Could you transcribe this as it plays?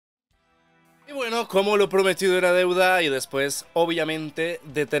Y bueno, como lo prometido era deuda, y después obviamente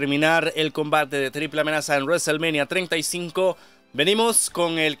de terminar el combate de triple amenaza en WrestleMania 35, venimos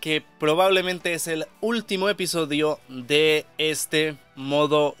con el que probablemente es el último episodio de este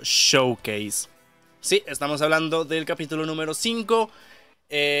modo showcase. Sí, estamos hablando del capítulo número 5.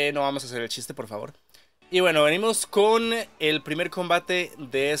 No vamos a hacer el chiste, por favor. Y bueno, venimos con el primer combate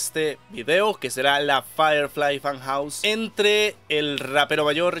de este video, que será la Firefly Funhouse entre el rapero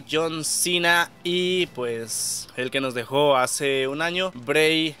mayor John Cena y pues el que nos dejó hace un año,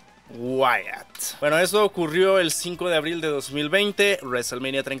 Bray Wyatt. Bueno, esto ocurrió el 5 de abril de 2020,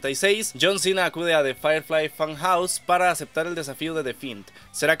 WrestleMania 36. John Cena acude a The Firefly Funhouse para aceptar el desafío de The Fiend.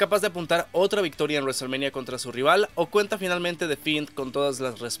 ¿Será capaz de apuntar otra victoria en WrestleMania contra su rival o cuenta finalmente The Fiend con todas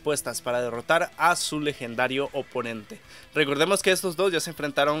las respuestas para derrotar a su legendario oponente? Recordemos que estos dos ya se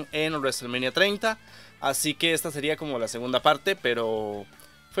enfrentaron en WrestleMania 30, así que esta sería como la segunda parte, pero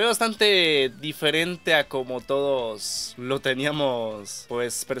fue bastante diferente a como todos lo teníamos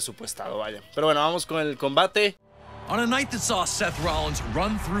pues presupuestado, vaya. Pero bueno, vamos con el combate. On a night that saw Seth Rollins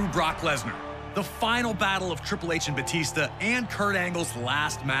run through Brock Lesnar, the final battle of Triple H and Batista, and Kurt Angle's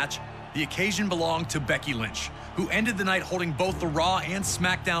last match, the occasion belonged to Becky Lynch, who ended the night holding both the Raw and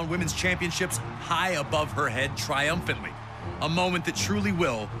SmackDown Women's Championships high above her head triumphantly. A moment that truly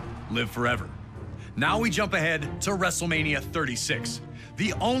will live forever. Now we jump ahead to WrestleMania 36.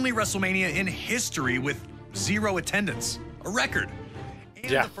 The only WrestleMania in history with 0 attendance, a record.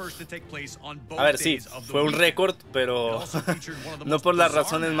 Ya. A ver, sí, fue un récord, pero no por las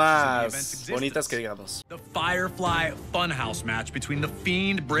razones más bonitas que digamos. The Firefly Funhouse match between the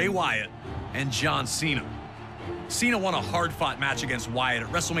Fiend Bray Wyatt and John Cena. Cena won a hard-fought match against Wyatt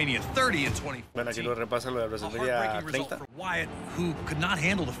at WrestleMania 30 in 2014. Bueno, aquí lo repasa lo de WrestleMania 30. For Wyatt, who could not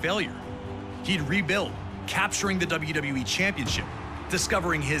handle the failure. He'd rebuild, capturing the WWE Championship,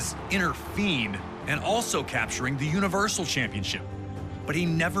 discovering his inner Fiend, and also capturing the Universal Championship. But he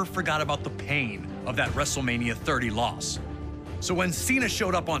never forgot about the pain of that WrestleMania 30 loss. So when Cena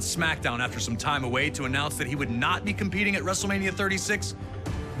showed up on SmackDown after some time away to announce that he would not be competing at WrestleMania 36,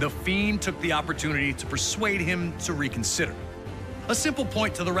 the Fiend took the opportunity to persuade him to reconsider. A simple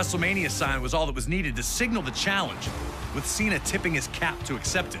point to the WrestleMania sign was all that was needed to signal the challenge, with Cena tipping his cap to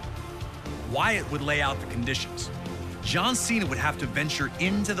accept it. Wyatt would lay out the conditions. John Cena would have to venture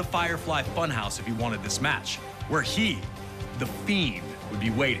into the Firefly Funhouse if he wanted this match, where he, the Fiend, would be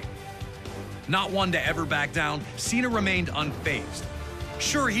waiting. Not one to ever back down, Cena remained unfazed.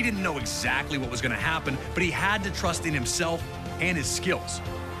 Sure, he didn't know exactly what was going to happen, but he had to trust in himself and his skills.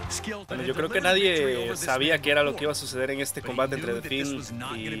 Bueno, yo creo que nadie sabía qué era lo que iba a suceder en este combate entre The Fiend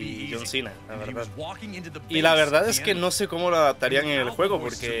y John Cena, la verdad. Y la verdad es que no sé cómo lo adaptarían en el juego,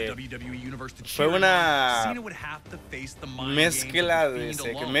 porque fue una mezcla de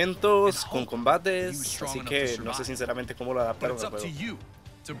segmentos con combates, así que no sé sinceramente cómo lo adaptaron al juego.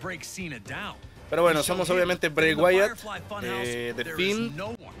 Pero bueno, somos obviamente Bray Wyatt, The Fiend.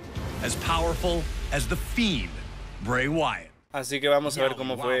 As powerful as the Fiend, Bray Wyatt. Así que vamos a ver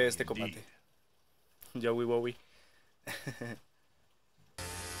cómo fue este combate. Yowie Wowie.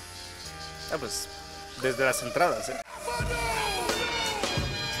 Ah, pues desde las entradas,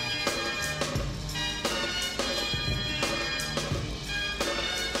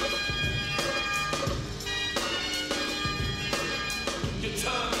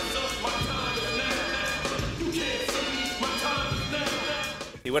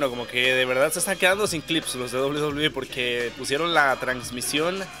 Y bueno, como que de verdad se están quedando sin clips los de WWE, porque pusieron la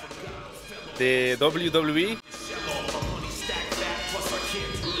transmisión de WWE.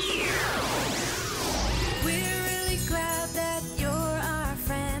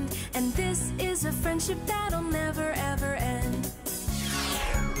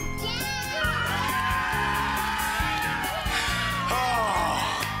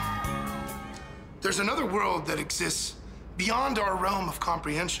 There's another world that exists beyond our realm of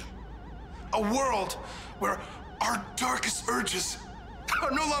comprehension. A world where our darkest urges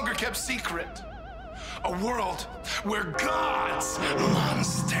are no longer kept secret. A world where gods,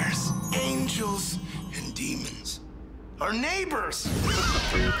 monsters, angels, and demons are neighbors.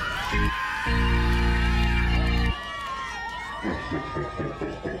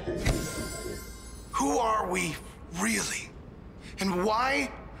 Who are we really? And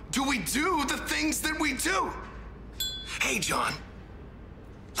why do we do the things that we do? Hey, John,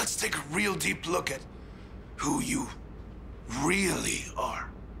 let's take a real deep look at who you really are.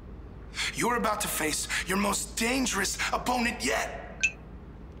 You're about to face your most dangerous opponent yet.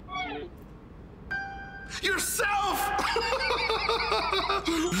 Yourself!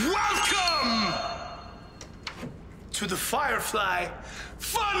 Welcome to the Firefly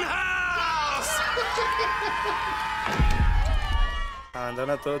Funhouse!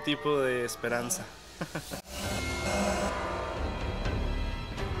 Abandona todo tipo de esperanza.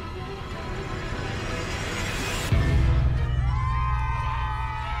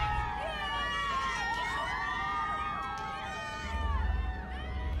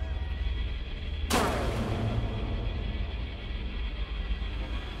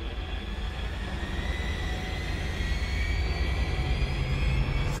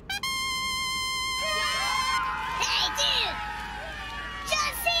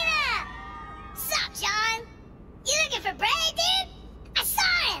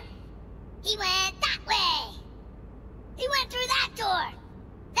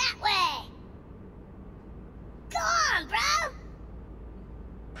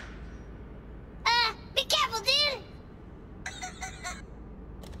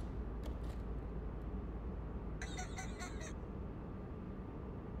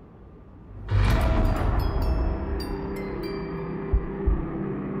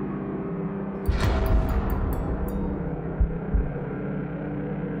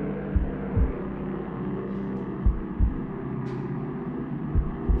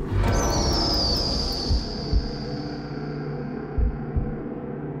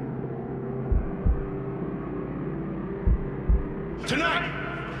 Tonight,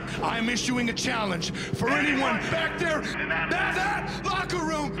 I am issuing a challenge for anyone back there in that locker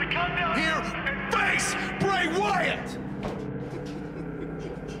room here face Bray Wyatt.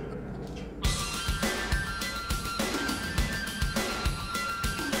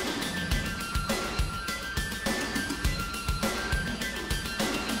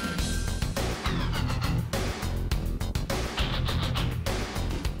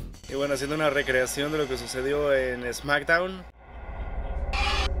 Y bueno, haciendo una recreación de lo que sucedió en SmackDown.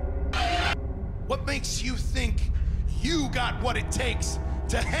 What makes you think you got what it takes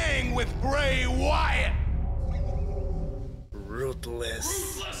to hang with Bray Wyatt?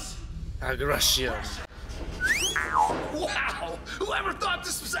 Ruthless aggression. Wow! Whoever thought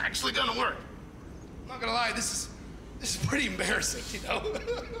this was actually gonna work? I'm not gonna lie, this is pretty embarrassing, you know?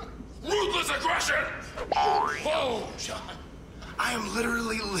 Ruthless aggression! Whoa, John. I am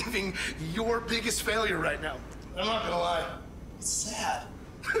literally living your biggest failure right now. I'm not gonna lie. It's sad.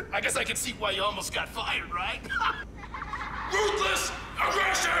 I guess I can see why you almost got fired, right? Ruthless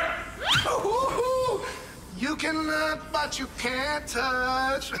aggression! You can look, but you can't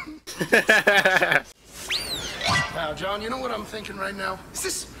touch. Now, John, you know what I'm thinking right now?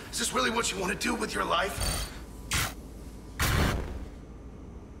 Is this really what you want to do with your life?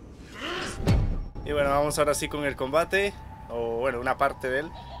 Y bueno, vamos ahora sí con el combate. O bueno, una parte de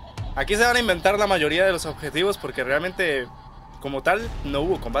él. Aquí se van a inventar la mayoría de los objetivos porque realmente, como tal, no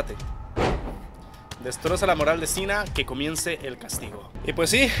hubo combate. Destroza la moral de Cena, que comience el castigo. Y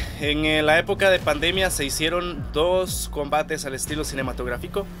pues sí, en la época de pandemia se hicieron dos combates al estilo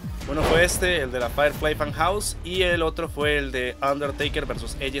cinematográfico. Uno fue este, el de la Firefly Funhouse, y el otro fue el de Undertaker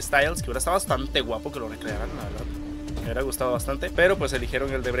versus AJ Styles, que ahora está bastante guapo que lo recrearan, la verdad. Me hubiera gustado bastante, pero pues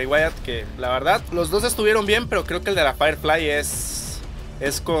eligieron el de Bray Wyatt, que la verdad, los dos estuvieron bien, pero creo que el de la Firefly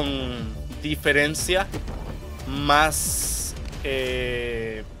es con diferencia más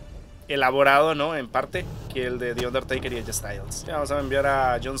elaborado, ¿no? En parte, que el de The Undertaker y AJ Styles. Ya vamos a enviar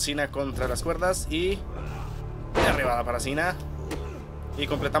a John Cena contra las cuerdas y derribada para Cena. Y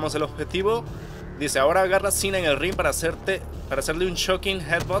completamos el objetivo. Dice, ahora agarra a Cena en el ring para hacerle un shocking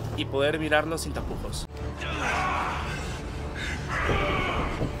headbutt y poder mirarlo sin tapujos.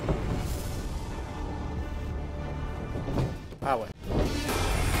 Ah, bueno.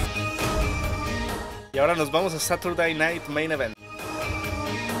 Y ahora nos vamos a Saturday Night Main Event.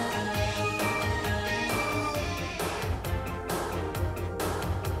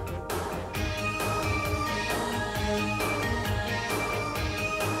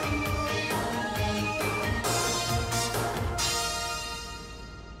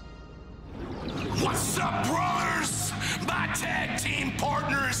 What's up, brothers? My tag team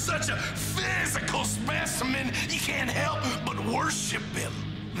partner is such a physical specimen, you can't help but worship him.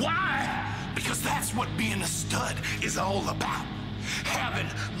 Why? Because that's what being a stud is all about. Having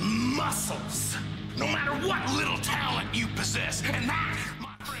muscles. No matter what little talent you possess. And that,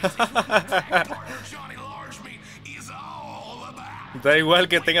 my friends, is what my tag partner Johnny Largemeat is all about. Da igual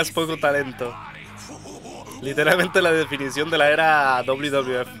que tengas poco talento. Literalmente la definición de la era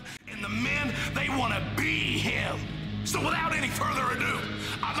WWF. And the men, they want to be him. So without any further ado,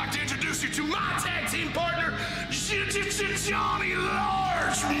 I'd like to introduce you to my tag team partner, Johnny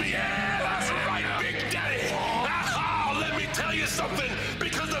Largemeat. Yeah, that's right, Big Daddy. Oh, let me tell you something,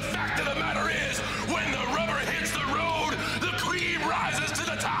 because the fact of the matter is, when the rubber hits the road, the cream rises to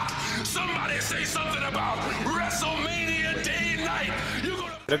the top. Somebody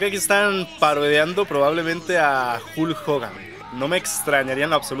Creo que aquí están parodiando probablemente a Hulk Hogan. No me extrañaría en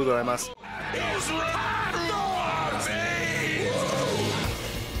lo absoluto, además.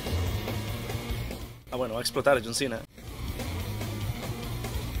 Ah, bueno, va a explotar John Cena.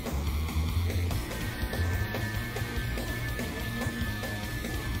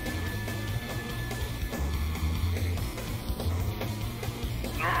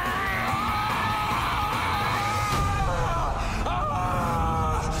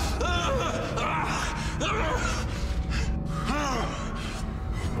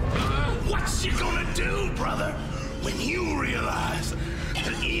 What's you gonna do, brother, when you realize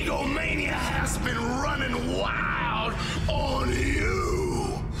the egomania has been running wild on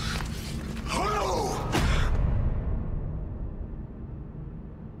you? Oh!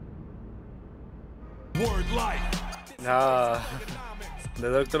 Word life. Ah, The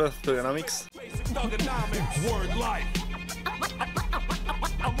Doctor of Thugonomics. Word life.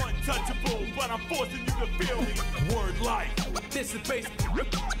 I'm untouchable, but I'm forcing you to feel me. Word life. This is basic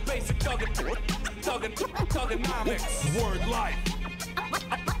thugonomics. Word life.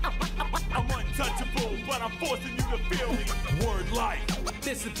 I'm untouchable, but I'm forcing you to feel me. Word life.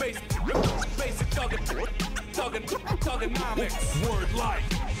 This is basic thugonomics. Word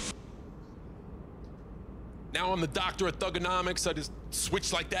life. Now I'm the doctor of thugonomics. I just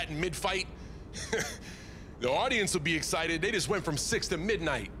switched like that in mid-fight. The audience will be excited. They just went from 6 to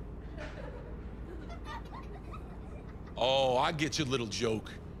midnight. Oh, I get your little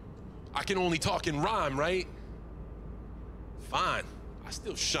joke. I can only talk in rhyme, right? Fine. I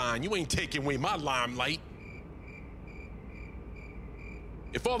still shine. You ain't taking away my limelight.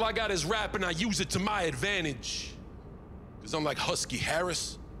 If all I got is rap and I use it to my advantage, because I'm like Husky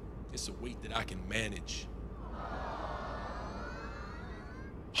Harris, it's a weight that I can manage.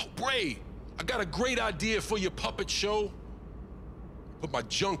 Oh, Bray, I got a great idea for your puppet show. Put my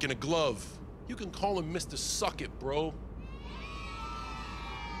junk in a glove. You can call him Mr. Suck It, bro.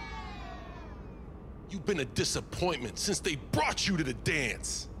 You've been a disappointment since they brought you to the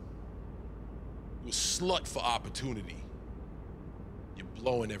dance. You a slut for opportunity. You're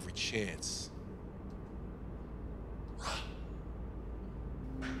blowing every chance.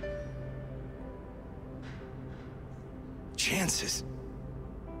 Chances?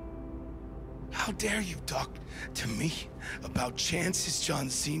 How dare you talk to me about chances, John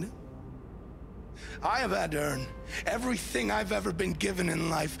Cena? I have had to earn everything I've ever been given in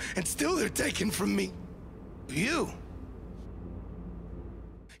life, and still they're taken from me. You.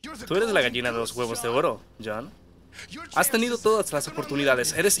 Tú eres la gallina de los huevos de oro, John. Has tenido todas las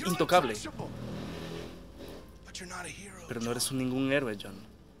oportunidades, eres intocable. Pero no eres ningún héroe, John.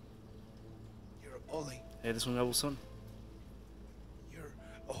 Eres un abusón.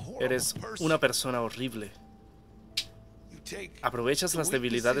 Eres una persona horrible. Aprovechas las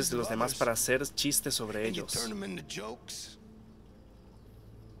debilidades de los demás para hacer chistes sobre ellos.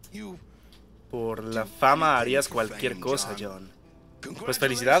 Por la fama harías cualquier cosa, John. Pues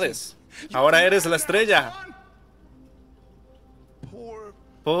felicidades. Ahora eres la estrella.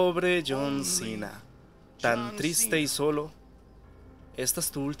 Pobre John Cena. Tan triste y solo. Esta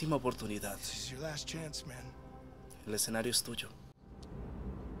es tu última oportunidad. El escenario es tuyo.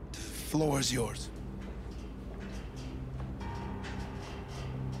 The floor is yours.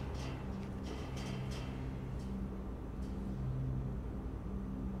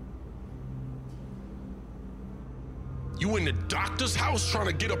 You in the doctor's house trying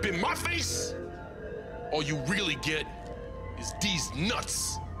to get up in my face? All you really get is these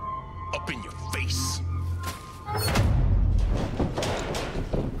nuts up in your face.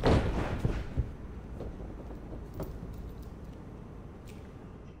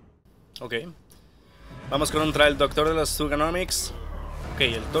 Ok. Vamos contra el doctor de los Thugonomics. Ok,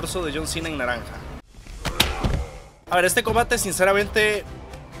 el torso de John Cena en naranja. A ver, este combate sinceramente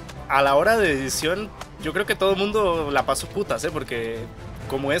a la hora de edición yo creo que todo el mundo la pasó putas, porque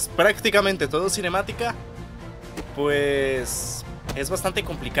como es prácticamente todo cinemática, pues es bastante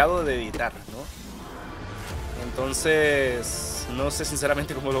complicado de editar, ¿no? Entonces no sé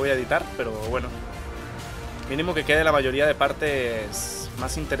sinceramente cómo lo voy a editar, pero bueno, mínimo que quede la mayoría de partes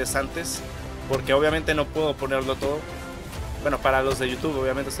más interesantes, porque obviamente no puedo ponerlo todo. Bueno, para los de YouTube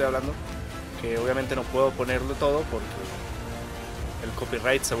obviamente estoy hablando, que obviamente no puedo ponerlo todo porque el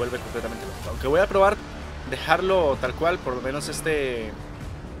copyright se vuelve completamente loco. Aunque voy a probar dejarlo tal cual, por lo menos este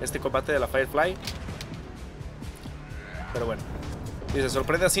combate de la Firefly. Pero bueno. Dice,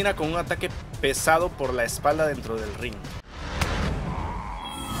 sorprende a Cena con un ataque pesado por la espalda dentro del ring.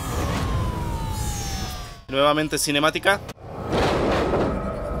 Nuevamente cinemática.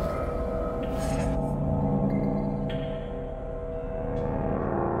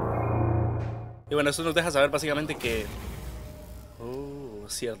 Y bueno, esto nos deja saber básicamente que... Oh,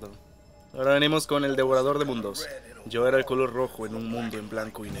 cierto. Ahora venimos con el devorador de mundos. Yo era el color rojo en un mundo en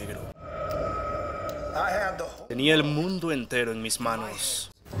blanco y negro. Tenía el mundo entero en mis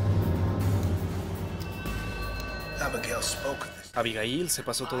manos. Abigail se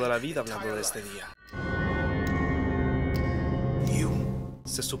pasó toda la vida hablando de este día.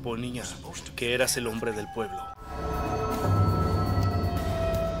 Se suponía que eras el hombre del pueblo.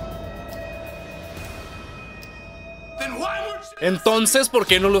 Entonces, ¿por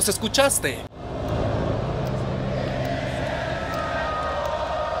qué no los escuchaste?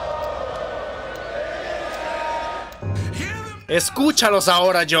 Escúchalos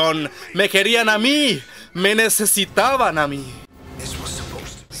ahora, John. Me querían a mí. Me necesitaban a mí.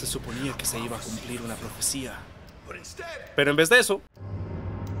 Se suponía que se iba a cumplir una profecía. Pero en vez de eso,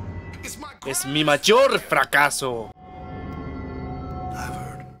 es mi mayor fracaso.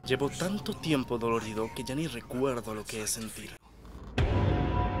 Llevo tanto tiempo dolorido que ya ni recuerdo lo que es sentir.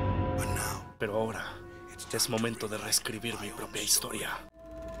 Pero ahora es momento de reescribir mi propia historia.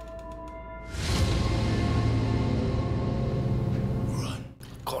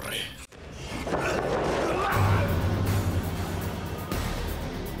 Corre.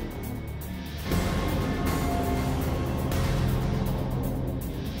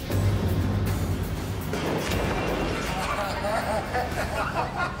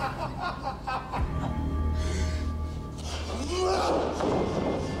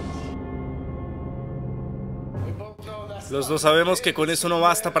 Los dos sabemos que con eso no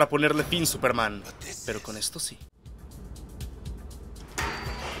basta para ponerle fin a Superman, pero con esto sí.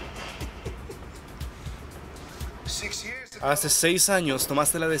 Hace 6 años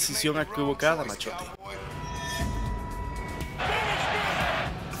tomaste la decisión equivocada, machote.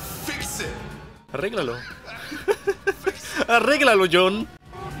 Arréglalo. Arréglalo, John.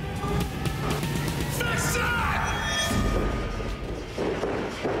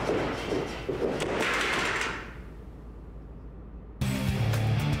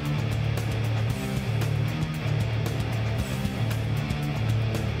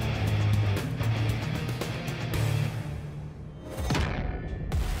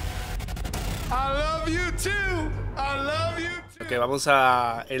 Ok, vamos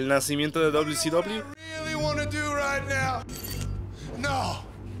a el nacimiento de WCW. No,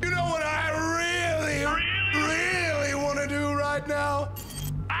 you know what I really want to do right now?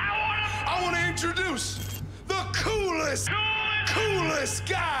 I want to introduce the coolest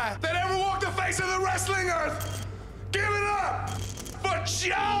guy that ever walked the face of the wrestling earth. Give it up for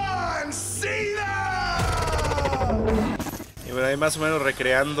John Cena. Y bueno, ahí más o menos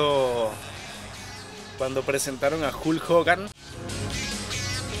recreando cuando presentaron a Hulk Hogan.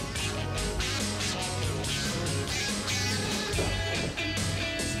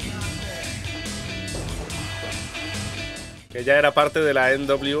 Que ya era parte de la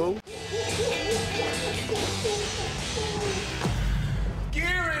NWO.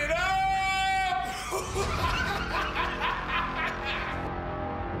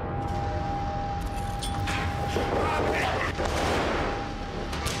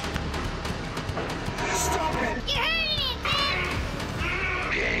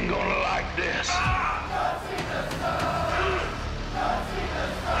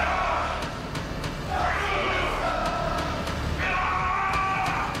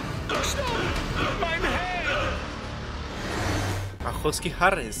 Husky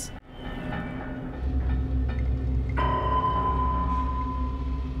Harris.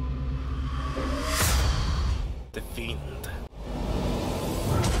 The Fiend.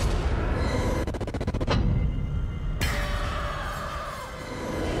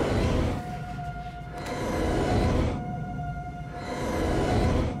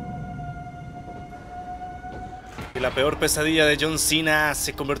 Y la peor pesadilla de John Cena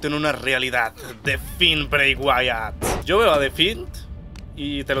se convirtió en una realidad. The Fiend Bray Wyatt. Yo veo a The Fiend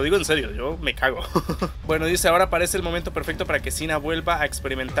y te lo digo en serio, yo me cago. Bueno, dice, ahora parece el momento perfecto para que Cena vuelva a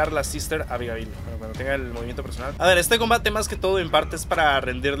experimentar la Sister Abigail. Bueno, cuando tenga el movimiento personal. A ver, este combate más que todo en parte es para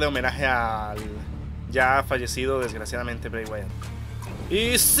rendirle homenaje al ya fallecido desgraciadamente Bray Wyatt.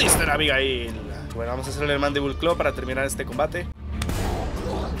 Y Sister Abigail. Bueno, vamos a hacerle el Mandible Claw para terminar este combate.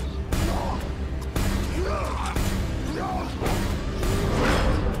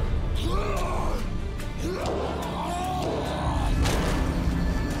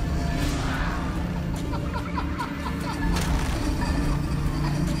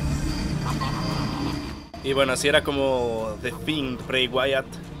 Y bueno, así era como The Fiend Bray Wyatt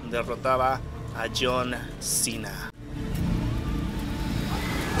derrotaba a John Cena.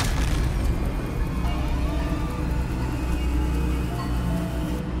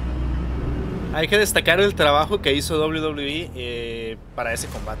 Hay que destacar el trabajo que hizo WWE para ese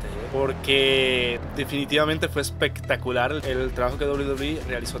combate, porque definitivamente fue espectacular el trabajo que WWE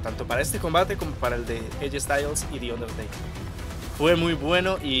realizó tanto para este combate como para el de AJ Styles y The Undertaker. Fue muy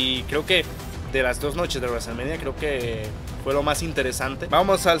bueno y creo que de las dos noches de WrestleMania creo que fue lo más interesante.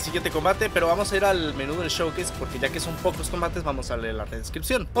 Vamos al siguiente combate, pero vamos a ir al menú del showcase porque ya que son pocos combates vamos a leer la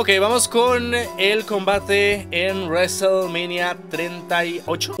descripción. Ok, vamos con el combate en WrestleMania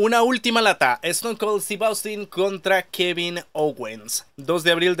 38. Una última lata, Stone Cold Steve Austin contra Kevin Owens. 2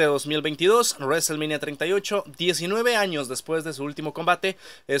 de abril de 2022, WrestleMania 38. 19 años después de su último combate,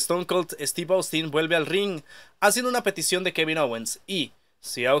 Stone Cold Steve Austin vuelve al ring haciendo una petición de Kevin Owens y...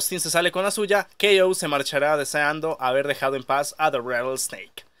 si Austin se sale con la suya, KO se marchará deseando haber dejado en paz a The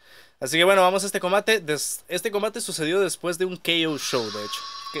Rattlesnake. Así que bueno, vamos a este combate. Este combate sucedió después de un KO show, de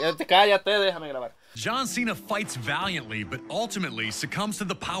hecho. Cállate, déjame grabar. John Cena fights valiantly, but ultimately succumbs to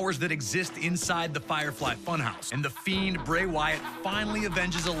the powers that exist inside the Firefly Funhouse. And the Fiend, Bray Wyatt, finally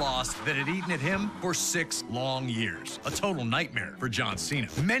avenges a loss that had eaten at him for 6 long years. A total nightmare for John Cena.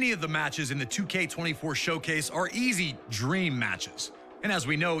 Many of the matches in the 2K24 showcase are easy dream matches. And as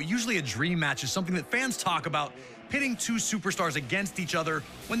we know, usually a dream match is something that fans talk about, pitting two superstars against each other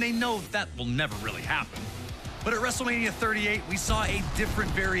when they know that will never really happen. But at WrestleMania 38, we saw a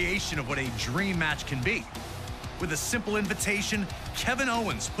different variation of what a dream match can be. With a simple invitation, Kevin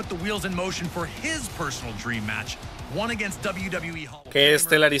Owens put the wheels in motion for his personal dream match, one against WWE Hall of que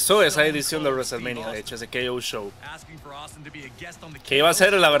estelarizó esa edición de WrestleMania, de hecho, ese KO Show. Que iba a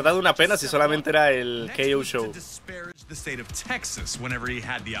ser, la verdad, una pena si solamente era el KO Show. The state of Texas whenever he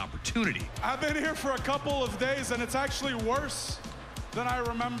had the opportunity. I've been here for a couple of days and it's actually worse than I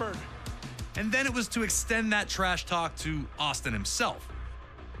remembered. And then it was to extend that trash talk to Austin himself.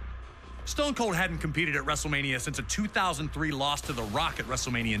 Stone Cold hadn't competed at WrestleMania since a 2003 loss to The Rock at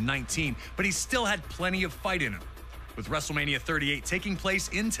WrestleMania 19, but he still had plenty of fight in him. With WrestleMania 38 taking place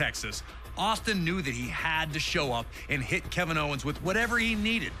in Texas, Austin knew that he had to show up and hit Kevin Owens with whatever he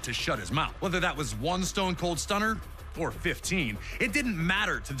needed to shut his mouth. Whether that was one Stone Cold Stunner or 15, it didn't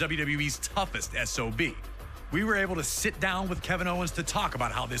matter to WWE's toughest SOB. We were able to sit down with Kevin Owens to talk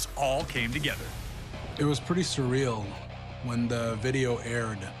about how this all came together. It was pretty surreal when the video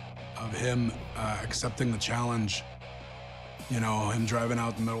aired of him accepting the challenge. You know, him driving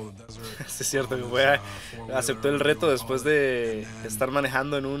out in the middle of the desert. Sí, es cierto que aceptó el reto después de estar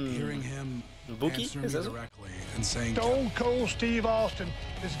manejando en un buggy, ¿es eso? Stone Cold Steve Austin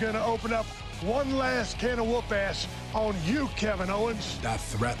is going to open up one last can of whoop ass on you, Kevin Owens. That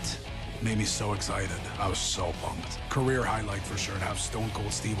threat made me so excited. I was so pumped. Career highlight for sure to have Stone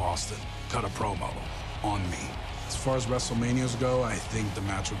Cold Steve Austin cut a promo on me. As far as WrestleManias go, I think the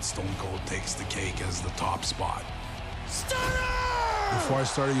match with Stone Cold takes the cake as the top spot. Stunner! Before I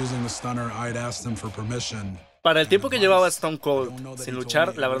started using the stunner, I'd asked him for permission. Para el tiempo que llevaba Stone Cold sin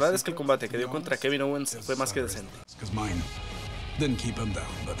luchar, la verdad es que el combate que dio contra Kevin Owens fue más que decente. Because mine didn't keep him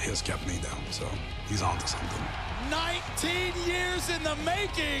down, but his kept me down, so he's on to something. 19 years in the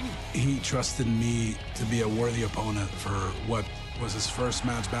making! He trusted me to be a worthy opponent for what was his first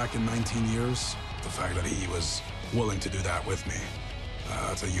match back in 19 years. The fact that he was willing to do that with me,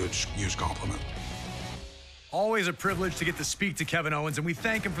 that's a huge, huge compliment. Always a privilege to get to speak to Kevin Owens, and we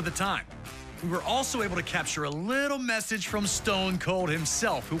thank him for the time. We were also able to capture a little message from Stone Cold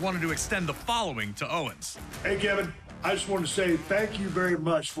himself, who wanted to extend the following to Owens. Hey, Kevin. I just want to say thank you very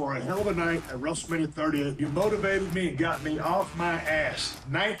much for a hell of a night at WrestleMania 38. You motivated me and got me off my ass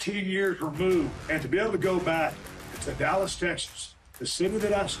 19 years removed. And to be able to go back to Dallas, Texas, the city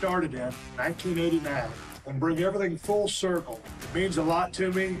that I started in 1989, and bring everything full circle, it means a lot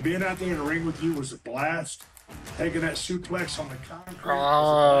to me. Being out there in the ring with you was a blast. Taking that suplex on the concrete.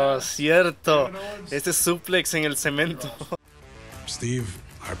 Oh, cierto. Este suplex en el cemento. Steve,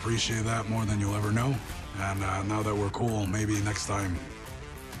 I appreciate that more than you'll ever know. And now that we're cool, maybe next time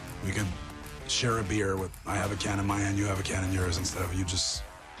we could share a beer with, I have a can in my hand, you have a can in yours, instead of you just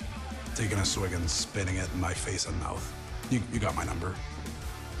taking a swig and spitting it in my face and mouth. You got my number.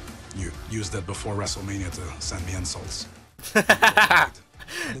 You used it before WrestleMania to send me insults.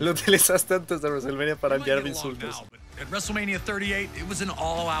 Lo utilizaste antes de WrestleMania para enviarme insultos. At WrestleMania 38, it was an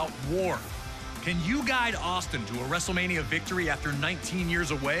all-out war. Can you guide Austin to a WrestleMania victory after 19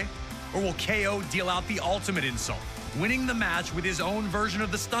 years away? Or will KO deal out the ultimate insult, winning the match with his own version of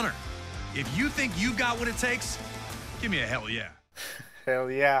the stunner? If you think you've got what it takes, give me a hell yeah.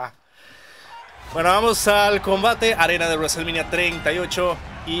 Hell yeah. Bueno, vamos al combate, arena de WrestleMania 38,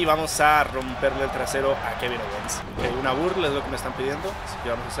 y vamos a romperle el trasero a Kevin Owens. Okay, una burla es lo que me están pidiendo, así que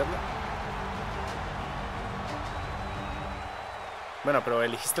vamos a hacerlo. Bueno, pero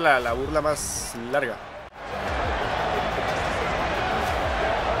elegiste la burla más larga.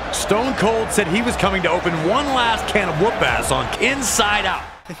 Stone Cold said he was coming to open one last can of whoop ass on Inside Out.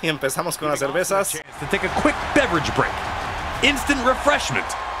 Y empezamos con las cervezas. To take a quick beverage break. Instant refreshment.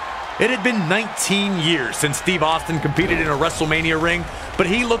 It had been 19 years since Steve Austin competed in a WrestleMania ring, but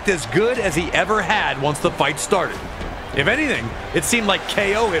he looked as good as he ever had once the fight started. If anything, it seemed like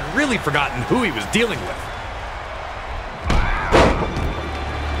KO had really forgotten who he was dealing with.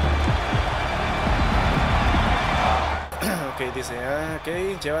 Ok, dice,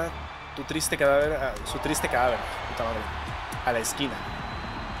 ok, lleva tu triste cadáver, su triste cadáver, puta madre, a la esquina.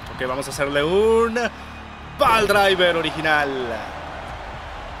 Ok, vamos a hacerle un pile driver original.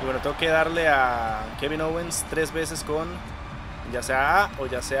 Y bueno, tengo que darle a Kevin Owens 3 veces con ya sea A o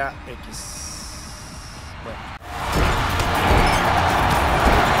ya sea X. Bueno.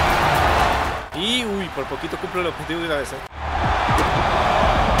 Y uy, por poquito cumple el objetivo de una vez.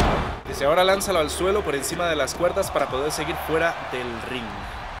 Dice, ahora lánzalo al suelo por encima de las cuerdas para poder seguir fuera del ring.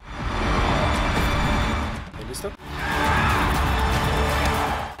 ¿Listo?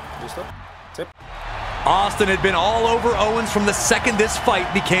 ¿Listo? Sí. Austin had been all over Owens from the second this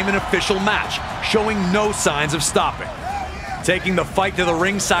fight became an official match, showing no signs of stopping. Taking the fight to the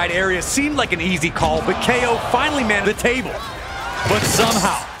ringside area seemed like an easy call, but KO finally managed the table. But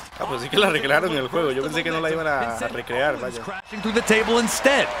somehow... Ah, pues sí que la recrearon en el juego. Yo pensé que no la iban a recrear, vaya. Crashing through the table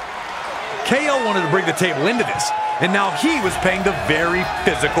instead. KO wanted to bring the table into this, and now he was paying the very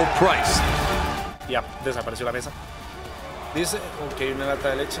physical price. Ya, desapareció la mesa. Dice, ok, una lata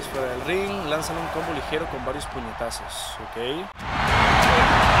de leches fuera del ring. Lanzan un combo ligero con varios puñetazos. Ok.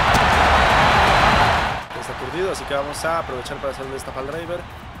 Está aturdido, así que vamos a aprovechar para hacerle esta pile driver.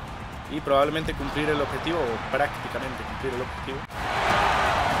 Y probablemente cumplir el objetivo, o prácticamente cumplir el objetivo.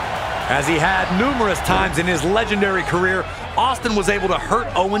 As he had numerous times in his legendary career, Austin was able to hurt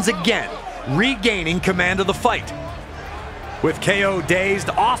Owens again, regaining command of the fight. With KO dazed,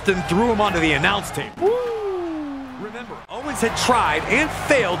 Austin threw him onto the announce table. Remember, Owens had tried and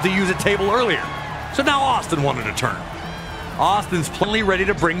failed to use a table earlier, so now Austin wanted a turn. Austin's plenty ready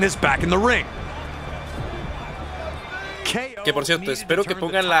to bring this back in the ring. Que por cierto, espero que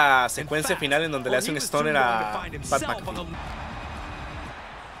pongan la secuencia final en donde le hace un stoner a Pat McAfee.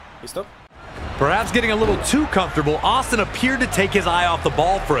 ¿Listo? Perhaps getting a little too comfortable, Austin appeared to take his eye off the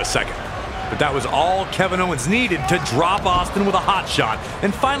ball for a second. But that was all Kevin Owens needed to drop Austin with a hot shot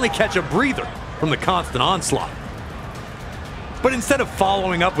and finally catch a breather from the constant onslaught. But instead of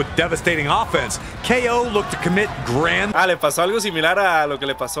following up with devastating offense, KO looked to commit grand... Ah, le pasó algo similar a lo que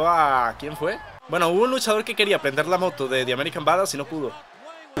le pasó a... ¿Quién fue? Bueno, hubo un luchador que quería prender la moto de The American Badass y no pudo.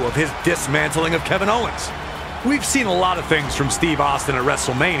 ...of his dismantling of Kevin Owens. We've seen a lot of things from Steve Austin at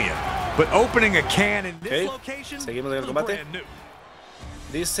WrestleMania, but opening a can in this location... Seguimos en el combate.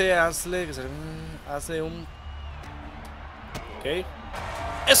 Dice, hazle un... Ok.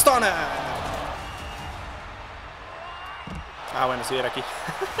 ¡Stoner! Ah, bueno, sí, era aquí.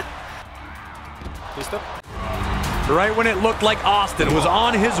 ¿Listo? Right when it looked like Austin was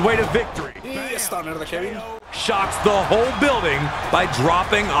on his way to victory. Y stunner de Kevin. Shocks the whole building by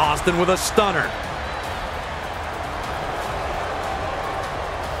dropping Austin with a stunner.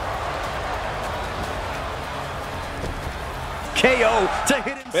 KO to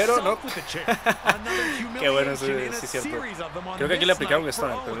hit himself Pero no. with the chair. Qué bueno, sí, sí, cierto. Creo que aquí le aplicaron un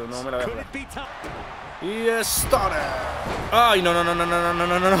stunner, pero no me la voy a jugar. Y stunner. Ay, no.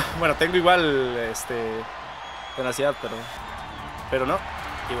 Bueno, tengo igual tenacidad, pero no.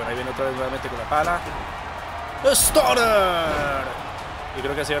 Y bueno, ahí viene otra vez nuevamente con la pala. Stunner. Y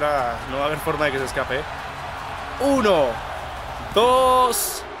creo que así ahora no va a haber forma de que se escape. 1,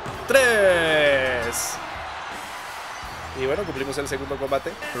 2, 3. Y bueno, cumplimos el segundo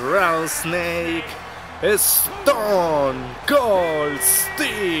combate. Rattlesnake, Stone Cold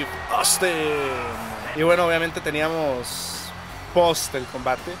Steve Austin. Y bueno, obviamente teníamos post el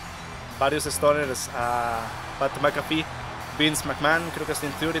combate varios stoners a Pat McAfee, Vince McMahon, creo que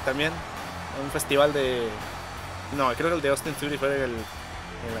Austin Theory también. Un festival de... No, creo que el de Austin Theory fue en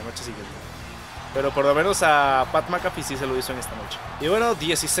la noche siguiente. Pero por lo menos a Pat McAfee sí se lo hizo en esta noche. Y bueno,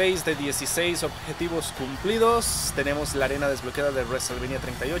 16 de 16 objetivos cumplidos. Tenemos la arena desbloqueada de WrestleMania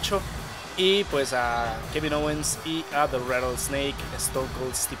 38. Y pues a Kevin Owens y a The Rattlesnake, Stone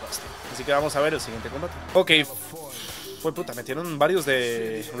Cold Steve Austin. Así que vamos a ver el siguiente combate. Ok, fue puta, metieron varios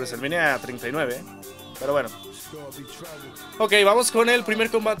de WrestleMania 39. Pero bueno. Ok, vamos con el primer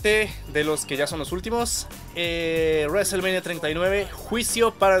combate de los que ya son los últimos. WrestleMania 39,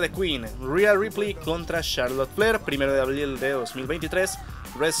 juicio para The Queen. Rhea Ripley contra Charlotte Flair, 1 de abril de 2023.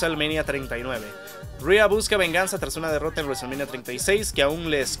 WrestleMania 39. Rhea busca venganza tras una derrota en WrestleMania 36 que aún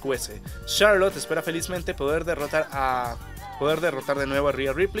le escuece. Charlotte espera felizmente poder derrotar de nuevo a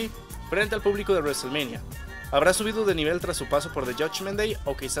Rhea Ripley frente al público de WrestleMania. ¿Habrá subido de nivel tras su paso por The Judgment Day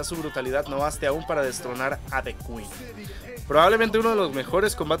o quizás su brutalidad no baste aún para destronar a The Queen? Probablemente uno de los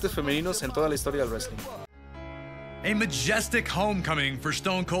mejores combates femeninos en toda la historia del wrestling. A majestic homecoming for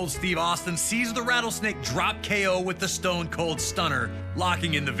Stone Cold Steve Austin sees the Rattlesnake drop KO with the Stone Cold Stunner,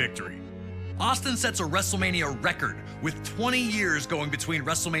 locking in the victory. Austin sets a WrestleMania record with 20 years going between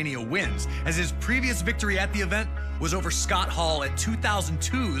WrestleMania wins, as his previous victory at the event was over Scott Hall at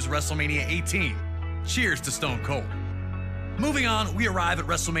 2002's WrestleMania 18. Cheers to Stone Cold. Moving on, we arrive at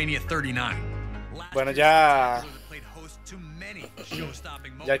WrestleMania 39. Bueno, ya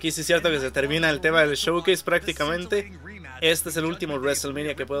aquí sí es cierto que se termina el tema del showcase prácticamente. Este es el último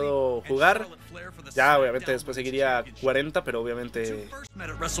WrestleMania que puedo jugar. Ya obviamente después seguiría 40, pero obviamente...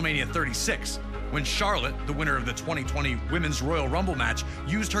 WrestleMania 36, when Charlotte, the winner of the 2020 Women's Royal Rumble match,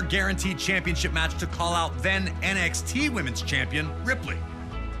 used her guaranteed championship match to call out then NXT Women's Champion Ripley.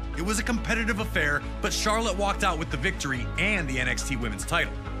 It was a competitive affair, but Charlotte walked out with the victory and the NXT Women's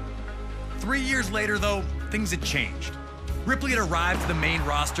title. 3 years later, though, things had changed. Ripley had arrived to the main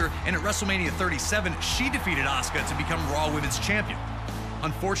roster, and at WrestleMania 37, she defeated Asuka to become Raw Women's Champion.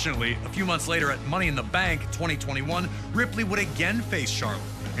 Unfortunately, a few months later at Money in the Bank 2021, Ripley would again face Charlotte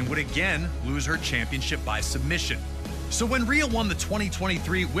and would again lose her championship by submission. So when Rhea won the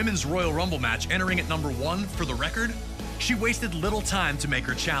 2023 Women's Royal Rumble match, entering at number 1 for the record, she wasted little time to make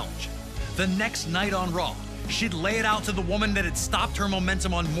her challenge. The next night on Raw, she'd lay it out to the woman that had stopped her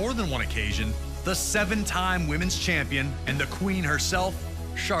momentum on more than one occasion, the 7-time Women's Champion and the Queen herself,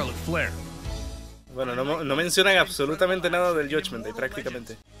 Charlotte Flair. Bueno, no mencionan absolutamente nada del Judgment Day,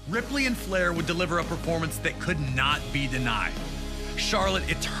 prácticamente. Ripley and Flair would deliver a performance that could not be denied. Charlotte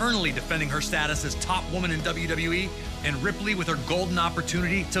eternally defending her status as top woman in WWE, and Ripley with her golden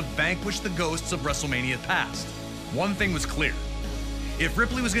opportunity to vanquish the ghosts of WrestleMania past. One thing was clear. If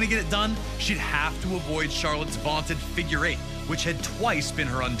Ripley was going to get it done, she'd have to avoid Charlotte's vaunted figure 8, which had twice been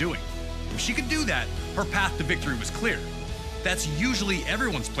her undoing. If she could do that, her path to victory was clear. That's usually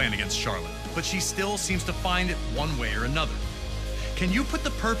everyone's plan against Charlotte, but she still seems to find it one way or another. Can you put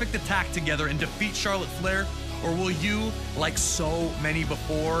the perfect attack together and defeat Charlotte Flair, or will you, like so many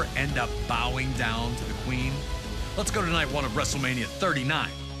before, end up bowing down to the Queen? Let's go to night 1 of WrestleMania 39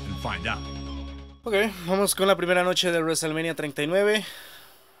 and find out. Ok, vamos con la primera noche de WrestleMania 39.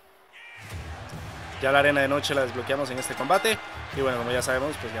 Ya la arena de noche la desbloqueamos en este combate. Y bueno, como ya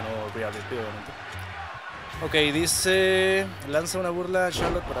sabemos, pues ya no voy a abrir, obviamente. Ok, dice... Lanza una burla a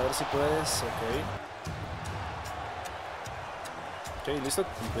Charlotte para ver si puedes. Ok, listo.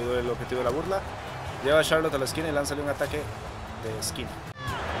 Cumplido el objetivo de la burla. Lleva a Charlotte a la esquina y lánzale un ataque de esquina.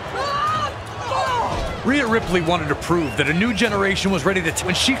 Rhea Ripley wanted to prove that a new generation was ready to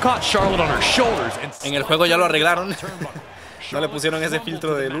when she caught Charlotte on her shoulders. En el juego ya lo arreglaron. No le pusieron ese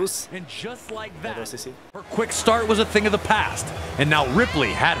filtro de luz. Pero sí, sí. Her quick start was a thing of the past, and now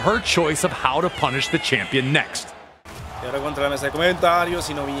Ripley had her choice of how to punish the champion next. Y ahora contra la mesa de comentarios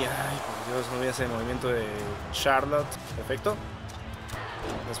y no vi, ay por Dios, no vi ese movimiento de Charlotte. Perfecto.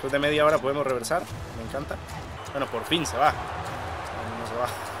 Después de media hora podemos reversar. Me encanta. Bueno, por fin se va. No se va.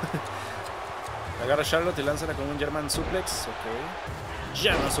 Agarra a Charlotte y lánzala con un German Suplex. Ok.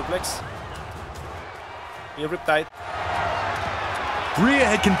 German Suplex. Y Riptide. Rhea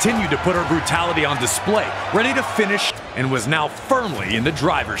had continued to put her brutality on display, ready to finish, and was now firmly in the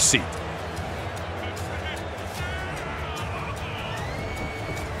driver's seat.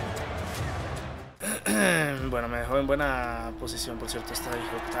 Bueno, me dejó en buena posición, por cierto, está ahí.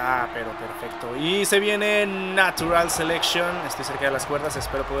 Ah, pero perfecto. Y se viene Natural Selection. Estoy cerca de las cuerdas,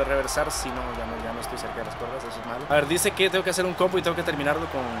 espero poder reversar. Si no, ya no estoy cerca de las cuerdas, eso es malo. A ver, dice que tengo que hacer un combo y tengo que terminarlo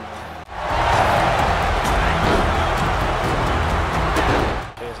con...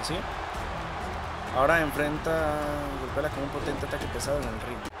 Eso sí. Ahora enfrenta... golpea con un potente ataque pesado en el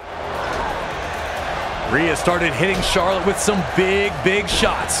ring. Rhea started hitting Charlotte with some big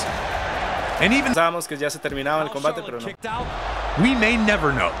shots. And even pensábamos que ya se terminaba el combate, pero no. We may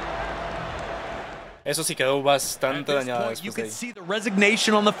never know. Eso sí quedó bastante dañado después you de could ahí. see the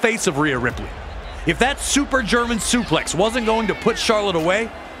resignation on the face of Rhea Ripley. If that super German suplex wasn't going to put Charlotte away,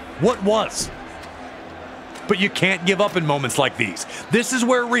 what was? But you can't give up in moments like these. This is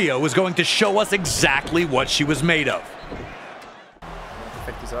where Rhea was going to show us exactly what she was made of.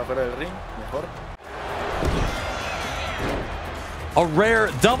 Perfecto, se va fuera del ring, mejor. A rare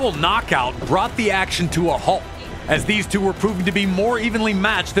double knockout brought the action to a halt, as these two were proving to be more evenly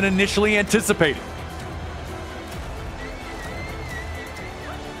matched than initially anticipated.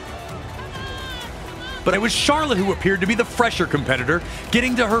 but it was Charlotte who appeared to be the fresher competitor,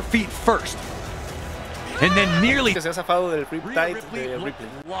 getting to her feet first. And then nearly que se ha zafado del Riptide de Ripley.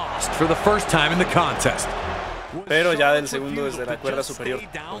 Lost for the first time in the contest. Pero ya del segundo desde la cuerda superior.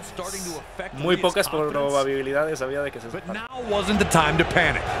 Muy pocas probabilidades había de que se But now wasn't the time to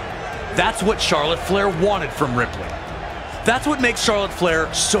panic. That's what Charlotte Flair wanted from Ripley. That's what makes Charlotte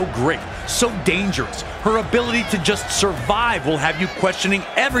Flair so great, so dangerous. Her ability to just survive will have you questioning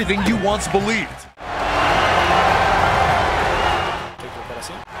everything you once believed.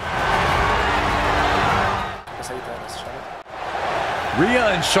 Rhea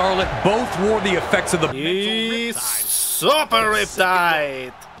and Charlotte both wore the effects of the y Super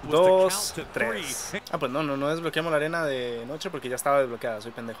Riptide. 2, 3. Ah, pues no desbloqueamos la arena de noche porque ya estaba desbloqueada.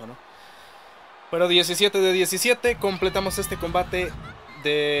 Soy pendejo, ¿no? Bueno, 17 de 17. Completamos este combate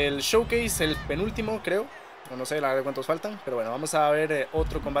del showcase, el penúltimo, creo. No sé la verdad cuántos faltan, pero bueno, vamos a ver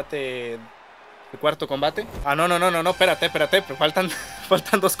otro combate. El cuarto combate. Ah, no, espérate, pero faltan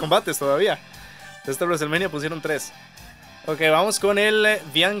 2 combates todavía. De este WrestleMania pusieron 3. Ok, vamos con el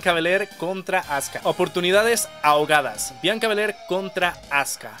Bianca Belair contra Asuka. Oportunidades ahogadas. Bianca Belair contra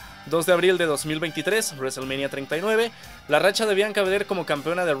Asuka. 2 de abril de 2023, WrestleMania 39. La racha de Bianca Belair como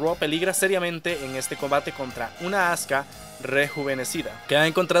campeona de Raw peligra seriamente en este combate contra una Asuka rejuvenecida, que ha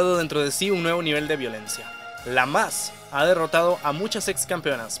encontrado dentro de sí un nuevo nivel de violencia. La más ha derrotado a muchas ex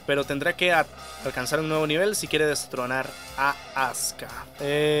campeonas, pero tendrá que alcanzar un nuevo nivel si quiere destronar a Asuka.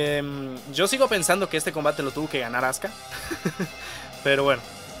 Yo sigo pensando que este combate lo tuvo que ganar Asuka. Pero bueno,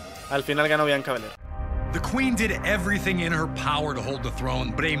 al final ganó Bianca Belair. The Queen did everything in her power to hold the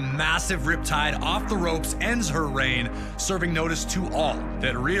throne, but a massive riptide off the ropes ends her reign, serving notice to all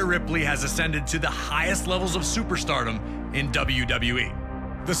that Rhea Ripley has ascended to the highest levels of superstardom in WWE.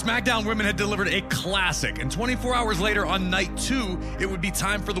 The SmackDown women had delivered a classic, and 24 hours later on night 2, it would be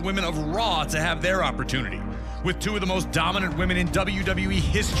time for the women of Raw to have their opportunity. With 2 of the most dominant women in WWE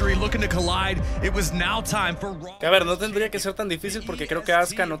history looking to collide, it was now time for Raw. A ver, no tendría que ser tan difícil porque creo que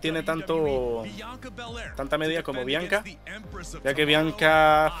Asuka no tiene tanta media como Bianca, ya que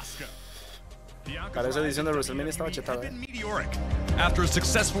Bianca para esa edición de WrestleMania estaba chetada, ¿eh?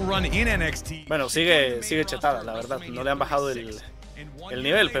 Bueno, sigue chetada, la verdad. No le han bajado el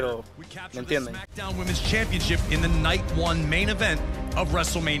nivel, pero me entienden. SmackDown Women's Championship in the Night 1 main event of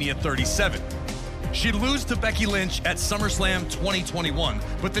WrestleMania 37. She'd lose to Becky Lynch at SummerSlam 2021,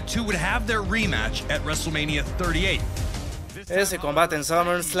 but the two would have their rematch at WrestleMania 38. Ese combate en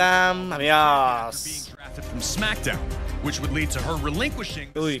SummerSlam, amigos. From SmackDown, which would lead to her relinquishing.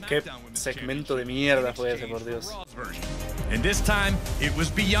 Uy, qué segmento de mierda fue ese, por Dios. And this time, it was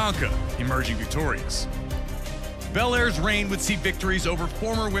Bianca emerging victorious. Belair's reign would see victories over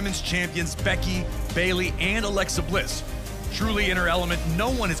former women's champions Becky, Bayley, and Alexa Bliss. Truly in her element, no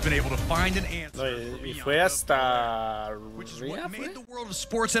one has been able to find an answer. Y fue hasta which is what made the world of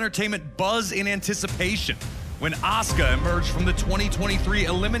sports entertainment buzz in anticipation when Asuka emerged from the 2023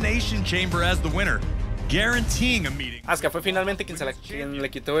 Elimination Chamber as the winner, guaranteeing a meeting. Asuka fue finalmente quien le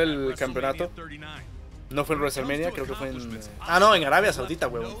quitó el campeonato. No fue en WrestleMania, creo que fue en... Ah, no, en Arabia Saudita,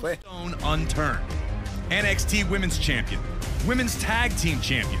 huevón, fue. Unturned. NXT Women's Champion, Women's Tag Team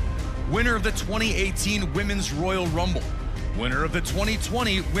Champion, winner of the 2018 Women's Royal Rumble, winner of the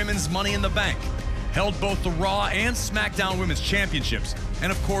 2020 Women's Money in the Bank, held both the Raw and SmackDown Women's Championships,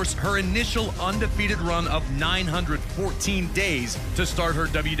 and of course her initial undefeated run of 914 days to start her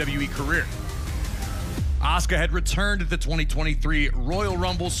WWE career. Asuka had returned at the 2023 Royal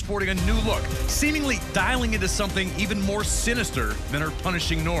Rumble sporting a new look, seemingly dialing into something even more sinister than her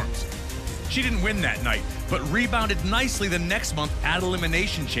punishing norms. She didn't win that night, but rebounded nicely the next month at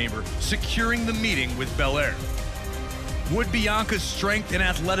Elimination Chamber, securing the meeting with Belair. Would Bianca's strength and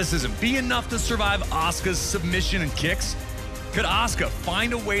athleticism be enough to survive Asuka's submission and kicks? Could Asuka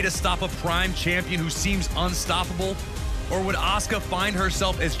find a way to stop a prime champion who seems unstoppable? Or would Asuka find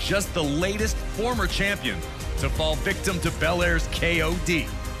herself as just the latest former champion to fall victim to Belair's KOD?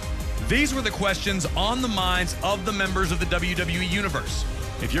 These were the questions on the minds of the members of the WWE Universe.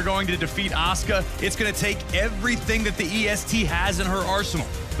 If you're going to defeat Asuka, it's going to take everything that the EST has in her arsenal.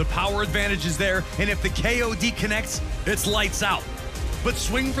 The power advantage is there, and if the KOD connects, it's lights out. But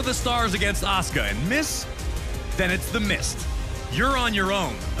swing for the stars against Asuka and miss, then it's the mist. You're on your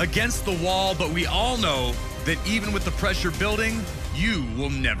own, against the wall, but we all know that even with the pressure building, you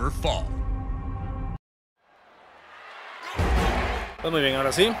will never fall. Pues muy bien,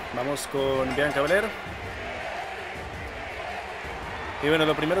 ahora sí, vamos con Bianca Belair. Y bueno,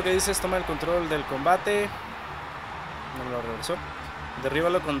 lo primero que dice es toma el control del combate. No me lo regresó.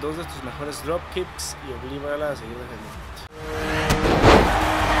 Derríbalo con 2 de tus mejores dropkicks y oblígala a seguir defendiendo.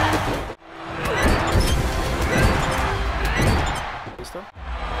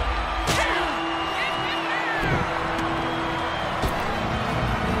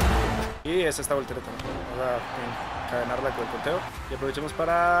 Y es esta voltereta. Vamos a encadenarla con el conteo. Y aprovechemos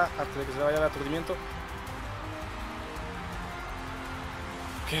para, antes de que se vaya el aturdimiento.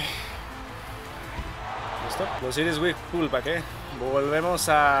 Ok. ¿Listo? Los Series with Pullback, Volvemos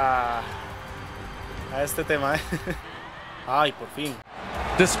a este tema, Ay, por fin.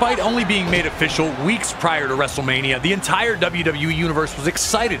 Despite only being made official weeks prior to WrestleMania, the entire WWE Universe was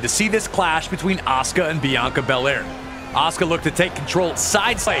excited to see this clash between Asuka and Bianca Belair. Asuka looked to take control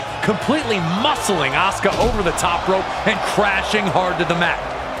side, completely muscling Asuka over the top rope and crashing hard to the mat.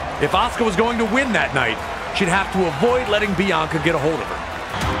 If Asuka was going to win that night, she'd have to avoid letting Bianca get a hold of her.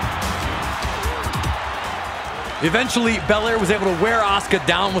 Eventually, Belair was able to wear Asuka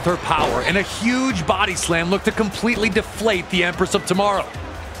down with her power, and a huge body slam looked to completely deflate the Empress of Tomorrow.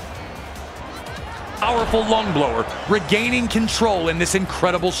 Powerful lung blower, regaining control in this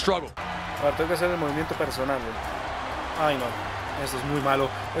incredible struggle. Ahora tengo que hacer el movimiento personal, Ay, no. Esto es muy malo.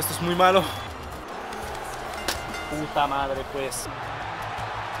 Esto es muy malo. Puta madre, pues.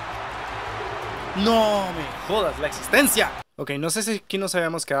 No me jodas la existencia. Ok, no sé si aquí nos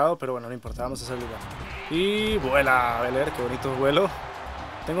habíamos quedado, pero bueno, no importa, vamos a hacer lugar. Y vuela, Belair, qué bonito vuelo.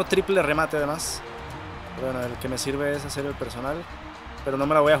 Tengo triple remate además. Bueno, el que me sirve es hacer el personal. Pero no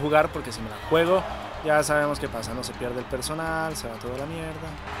me la voy a jugar porque si me la juego, ya sabemos qué pasa. No se pierde el personal, se va toda la mierda.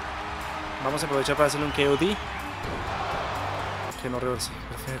 Vamos a aprovechar para hacerle un KOD. Que no reverse,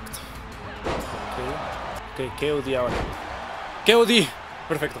 perfecto. Ok, KOD ahora. KOD.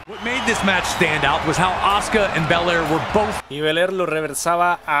 Perfecto. What made this match stand out was how Asuka and Belair were both. Y Belair lo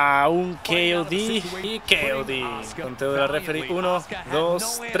reversaba a un KOD y KOD. Conteo de la referee, 1,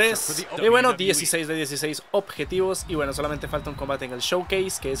 2, 3. Y bueno, 16 de 16 objetivos. Y bueno, solamente falta un combate en el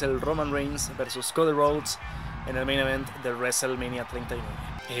showcase, que es el Roman Reigns versus Cody Rhodes en el main event de WrestleMania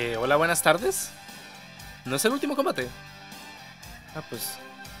 39. Hola, buenas tardes. ¿No es el último combate? Ah, pues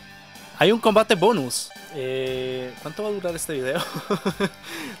hay un combate bonus. ¿Cuánto va a durar este video?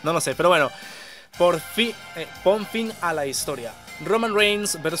 No lo sé, pero bueno. Por fin, pon fin a la historia. Roman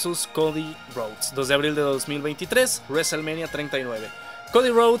Reigns versus Cody Rhodes. 2 de abril de 2023, WrestleMania 39. Cody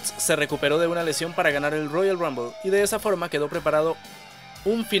Rhodes se recuperó de una lesión para ganar el Royal Rumble y de esa forma quedó preparado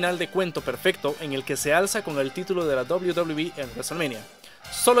un final de cuento perfecto en el que se alza con el título de la WWE en WrestleMania.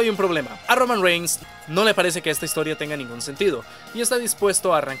 Solo hay un problema. A Roman Reigns no le parece que esta historia tenga ningún sentido y está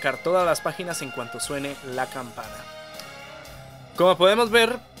dispuesto a arrancar todas las páginas en cuanto suene la campana. Como podemos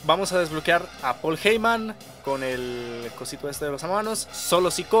ver, vamos a desbloquear a Paul Heyman con el cosito este de los manos,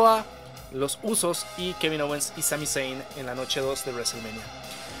 Solo Sikoa, los Usos y Kevin Owens y Sami Zayn en la noche 2 de WrestleMania.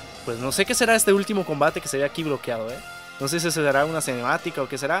 Pues no sé qué será este último combate que se ve aquí bloqueado, No sé si será una cinemática o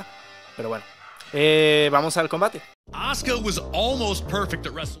qué será, pero bueno. Vamos al combate. Asuka was almost perfect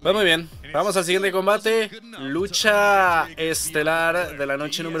at WrestleMania. Pues muy bien, vamos al siguiente combate. Lucha estelar de la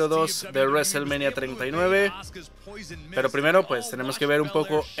noche número 2 de WrestleMania 39. Pero primero pues tenemos que ver un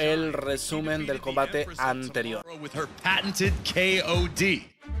poco el resumen del combate anterior.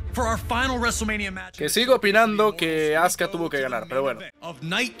 For our final WrestleMania match. Que sigo opinando que Asuka tuvo que ganar, pero bueno. Of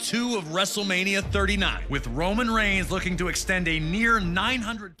night 2 of WrestleMania 39, with Roman Reigns looking to extend a near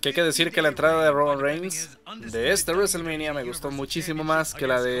 900. Que hay que decir que la entrada de Roman Reigns de este WrestleMania me gustó muchísimo más que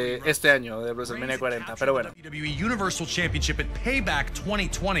la de este año, de WrestleMania 40, pero bueno. WWE Universal Championship at Payback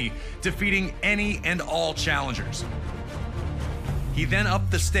 2020, defeating any and all challengers. He then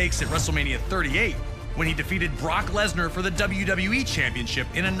upped the stakes at WrestleMania 38. When he defeated Brock Lesnar for the WWE Championship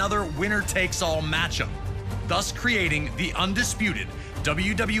in another winner-takes-all matchup, thus creating the undisputed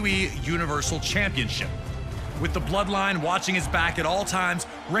WWE Universal Championship. With the Bloodline watching his back at all times,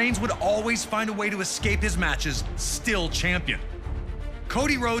 Reigns would always find a way to escape his matches, still champion.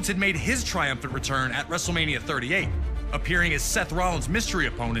 Cody Rhodes had made his triumphant return at WrestleMania 38, appearing as Seth Rollins' mystery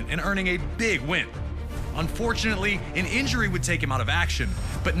opponent and earning a big win. Unfortunately, an injury would take him out of action,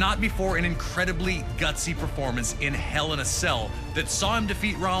 but not before an incredibly gutsy performance in Hell in a Cell that saw him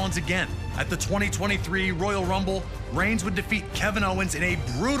defeat Rollins again. At the 2023 Royal Rumble, Reigns would defeat Kevin Owens in a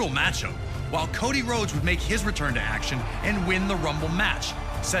brutal matchup, while Cody Rhodes would make his return to action and win the Rumble match,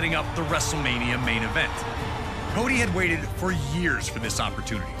 setting up the WrestleMania main event. Cody had waited for years for this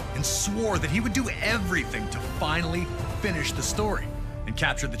opportunity and swore that he would do everything to finally finish the story and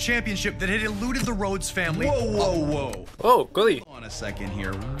captured the championship that had eluded the Rhodes family. Whoa. Oh, Cody. Hold on a second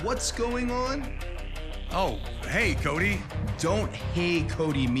here. What's going on? Oh, hey, Cody. Don't hey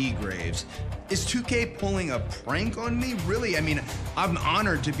Cody me, Graves. Is 2K pulling a prank on me? Really? I mean, I'm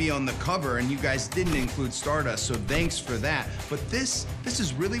honored to be on the cover and you guys didn't include Stardust, so thanks for that. But this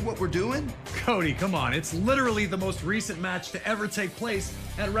is really what we're doing? Cody, come on. It's literally the most recent match to ever take place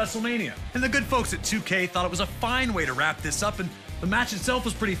at WrestleMania. And the good folks at 2K thought it was a fine way to wrap this up and The match itself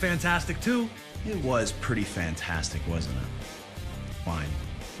was pretty fantastic too. It was pretty fantastic, wasn't it? Fine.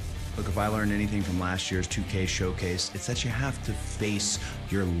 Look, if I learned anything from last year's 2K showcase, it's that you have to face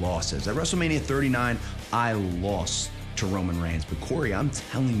your losses. At WrestleMania 39, I lost to Roman Reigns, but Corey, I'm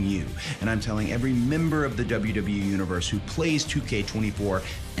telling you, and I'm telling every member of the WWE Universe who plays 2K24,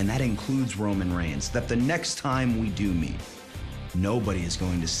 and that includes Roman Reigns, that the next time we do meet, nobody is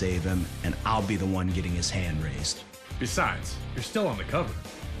going to save him, and I'll be the one getting his hand raised. Besides, you're still on the cover.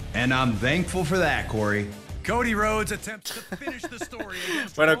 And I'm thankful for that, Corey. Cody Rhodes attempts to finish the story.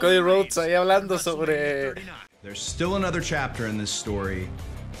 Bueno, Cody Rhodes ahí hablando sobre... There's still another chapter in this story,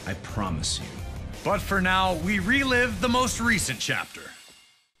 I promise you. But for now, we relive the most recent chapter.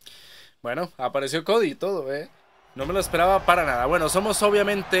 Bueno, apareció Cody y todo, ¿eh? No me lo esperaba para nada. Bueno, somos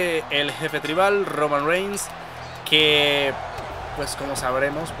obviamente el jefe tribal, Roman Reigns, que, pues como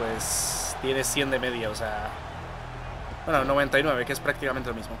sabremos, pues tiene 100 de media, o sea... Bueno, 99, que es prácticamente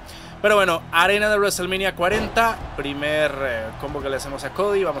lo mismo. Pero bueno, arena de WrestleMania 40, primer combo que le hacemos a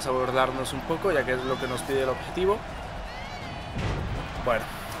Cody. Vamos a burlarnos un poco, ya que es lo que nos pide el objetivo. Bueno,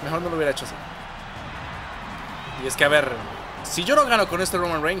 mejor no lo hubiera hecho así. Y es que, a ver, si yo no gano con este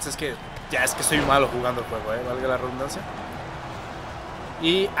Roman Reigns, es que ya es que soy malo jugando el juego, valga la redundancia.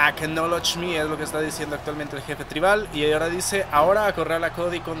 Y acknowledge me es lo que está diciendo actualmente el jefe tribal. Y ahora dice, ahora acorrala a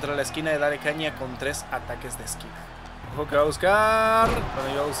Cody contra la esquina y dale caña con 3 ataques de esquina. Ojo que va a buscar.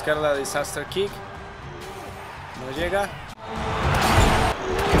 Bueno, iba a buscar la Disaster Kick. No llega.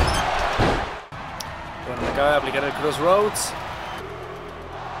 Bueno, me acaba de aplicar el Crossroads.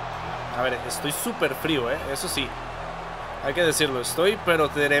 A ver, estoy súper frío, eso sí. Hay que decirlo, estoy pero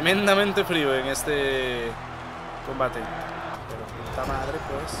tremendamente frío en este combate. Pero puta madre,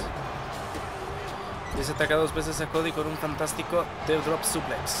 pues. Dice ataca 2 veces a Cody con un fantástico Death Drop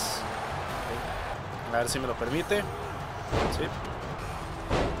Suplex. Okay. A ver si me lo permite. Sí.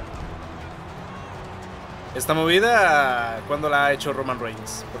 Esta movida, ¿cuándo la ha hecho Roman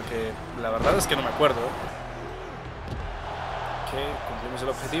Reigns? Porque la verdad es que no me acuerdo. Ok, cumplimos el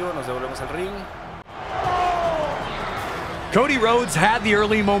objetivo, nos devolvemos al ring. Cody Rhodes had the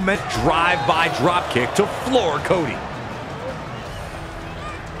early moment drive-by dropkick to floor Cody.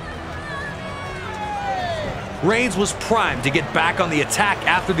 Reigns was primed to get back on the attack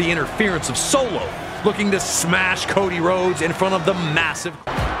after the interference of Solo, looking to smash Cody Rhodes in front of the massive...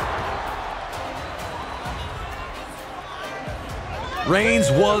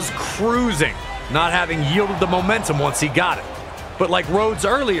 Reigns was cruising, not having yielded the momentum once he got it. But like Rhodes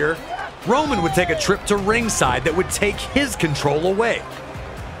earlier, Roman would take a trip to ringside that would take his control away.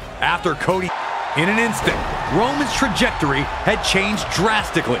 After Cody, in an instant, Roman's trajectory had changed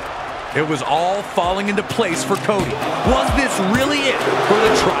drastically. It was all falling into place for Cody. Was this really it for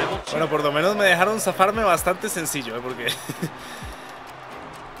the tribal? Bueno, por lo menos me dejaron zafarme bastante sencillo, porque...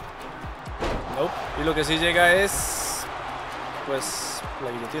 Nope. Y lo que sí llega es... pues...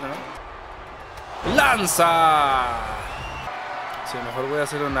 la guillotina, ¿no? ¡Lanza! Sí, mejor voy a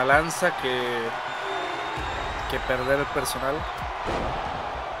hacer una lanza que perder el personal.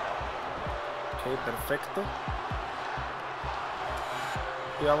 Ok, perfecto.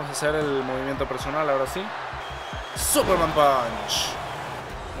 Y vamos a hacer el movimiento personal ahora sí. Superman Punch.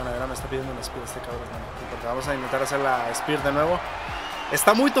 Bueno, ahora me está pidiendo un spear este cabrón, ¿no? Porque vamos a intentar hacer la spear de nuevo.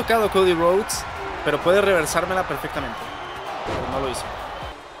 Está muy tocado Cody Rhodes, pero puede reversármela perfectamente. Pero no lo hizo.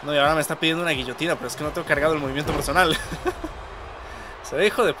 No, y ahora me está pidiendo una guillotina, pero es que no tengo cargado el movimiento personal. Se ve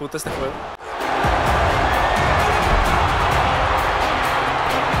hijo de puta este juego.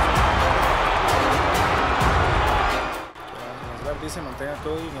 Dice mantenga a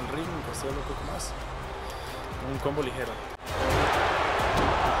Cody en el ring y castigarlo un poco más. Un combo ligero.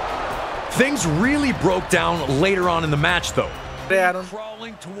 Things really broke down later on in the match, though.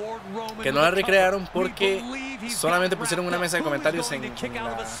 Que no la recrearon porque solamente pusieron una mesa de comentarios en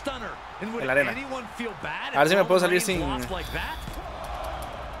la arena. A ver si me puedo salir sin...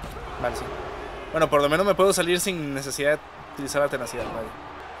 Vale, sí. Bueno, por lo menos me puedo salir sin necesidad de utilizar la tenacidad. Vale.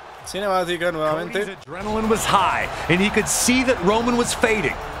 Cinemática nuevamente.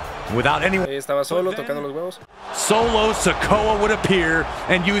 Estaba solo tocando los huevos. Solo Sikoa would appear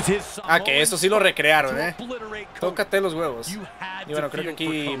and use his... que eso sí lo recrearon, Tócate los huevos. Y bueno, creo que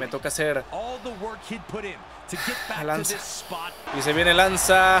aquí me toca hacer la lanza. Y se viene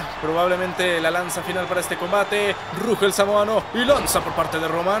lanza, probablemente la lanza final para este combate. Ruge el samoano y lanza por parte de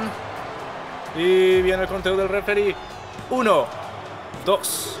Roman. Y viene el conteo del referee. 1,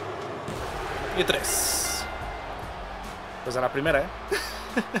 2 y 3. Pues a la primera,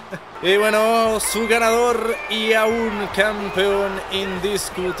 Y bueno, su ganador y aún campeón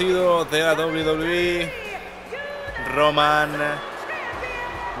indiscutido de la WWE, Roman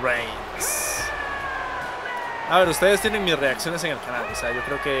Reigns. A ver, ustedes tienen mis reacciones en el canal. O sea, yo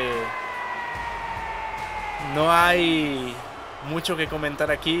creo que no hay mucho que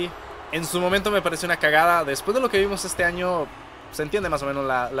comentar aquí. En su momento me pareció una cagada. Después de lo que vimos este año, se entiende más o menos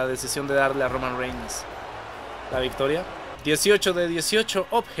la decisión de darle a Roman Reigns la victoria. 18 de 18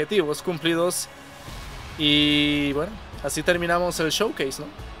 objetivos cumplidos. Y bueno, así terminamos el showcase, ¿no?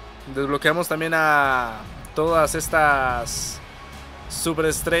 Desbloqueamos también a todas estas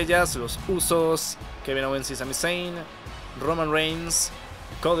superestrellas, los Usos, Kevin Owens y Sami Zayn, Roman Reigns,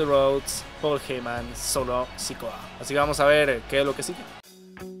 Cody Rhodes, Paul Heyman, Solo Sikoa. Así que vamos a ver qué es lo que sigue.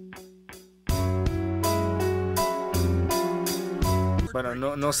 Bueno,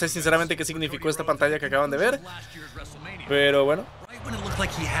 no sé sinceramente qué significó esta pantalla que acaban de ver, pero bueno. When it looked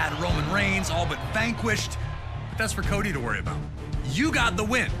like he had Roman Reigns all but vanquished, but that's for Cody to worry about. You got the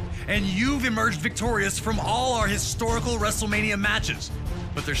win, and you've emerged victorious from all our historical WrestleMania matches.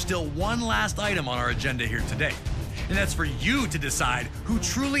 But there's still one last item on our agenda here today, and that's for you to decide who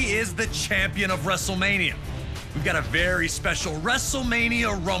truly is the champion of WrestleMania. We've got a very special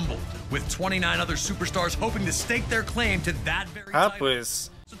WrestleMania Rumble with 29 other superstars hoping to stake their claim to that very title.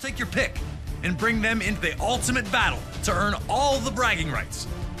 Pues. So take your pick and bring them into the ultimate battle to earn all the bragging rights.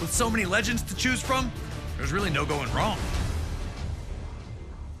 With so many legends to choose from, there's really no going wrong.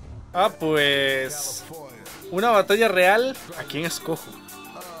 Pues. Una batalla real. ¿A quién escojo?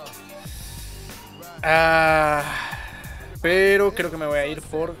 Pero creo que me voy a ir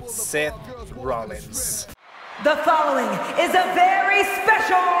por Seth Rollins. The following is a very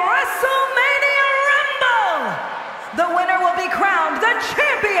special WrestleMania Rumble. The winner will be crowned the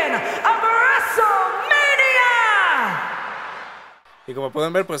champion of WrestleMania. Y como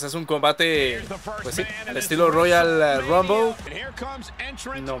pueden ver, pues es un combate, pues sí, al estilo Royal Rumble.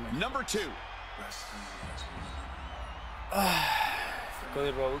 No,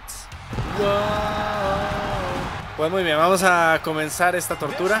 Cody Rhodes. Pues muy bien, vamos a comenzar esta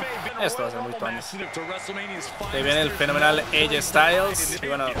tortura. Esto va a ser muy tuanis. Ahí viene el fenomenal AJ Styles. Y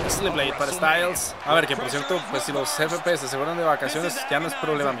bueno, Slip Blade para Styles. A ver, que por cierto, pues si los FPS se fueron de vacaciones, ya no es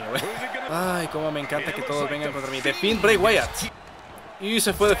problema mío, ¿eh? Ay, cómo me encanta que todos vengan contra mí. The Fiend, Bray Wyatt. Y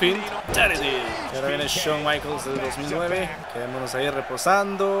se fue de Fiend. Charity. Y ahora viene Shawn Michaels del 2009. Quedémonos ahí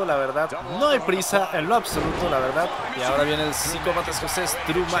reposando. La verdad, no hay prisa en lo absoluto, la verdad. Y ahora viene el psicópata escocés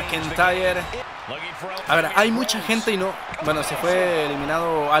Drew McIntyre. A ver, hay mucha gente y no. Bueno, se fue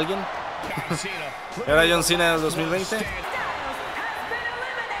eliminado alguien. Era John Cena del 2020.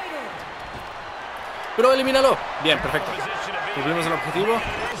 Pero elimínalo. Bien, perfecto. Cumplimos el objetivo.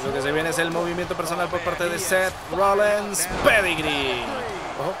 Lo que se viene es el movimiento personal por parte de Seth Rollins. Pedigree.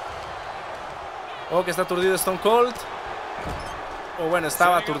 Ojo. Ojo que está aturdido Stone Cold. O bueno,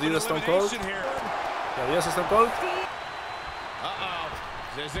 estaba aturdido Stone Cold. Y adiós Stone Cold.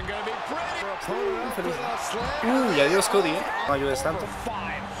 Y adiós Cody, ¿eh? No ayudes tanto.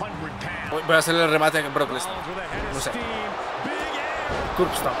 Voy a hacer el remate a Brock Lesnar. No sé.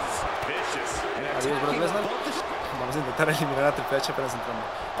 Curb Stomp. Adiós Brock Lesnar. Vamos a intentar eliminar a Triple H apenas entrando.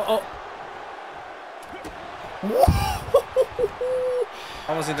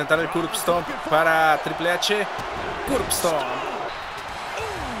 Vamos a intentar el Curb Stomp para Triple H. Curb Stomp.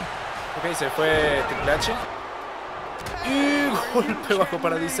 Ok, se fue Triple H. Y golpe bajo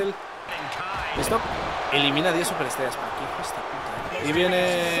para Diesel. Listo. Elimina a 10 superestrellas. ¿Para qué hijo esta puta? Y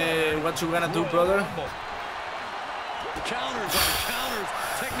viene What You Gonna Do, Brother.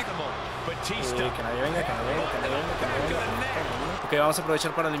 Que nadie venga, que nadie venga. Ok, vamos a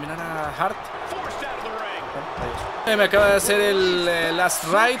aprovechar para eliminar a Hart. Adiós. Me acaba de hacer el Last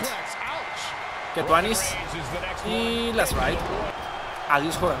Ride. Que tuanis. Y Last Ride.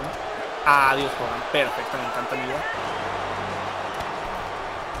 Adiós, Hogan, ¿no? Adiós, Hogan. Perfecto, me encanta mi vida.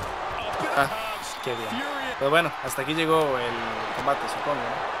 Qué bien. Pero bueno, hasta aquí llegó el combate, supongo,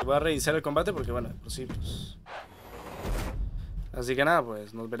 ¿no? Voy a reiniciar el combate porque, bueno, pues sí, pues... Así que nada,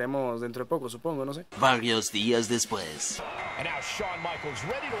 pues nos veremos dentro de poco, supongo, no sé. Varios días después. Bueno,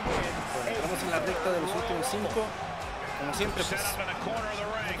 entramos en la recta de los últimos 5. Como siempre, pues...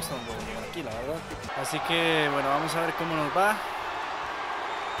 aquí, la verdad. Así que, bueno, vamos a ver cómo nos va.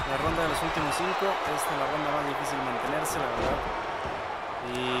 La ronda de los últimos 5. Esta es la ronda más difícil de mantenerse, la verdad.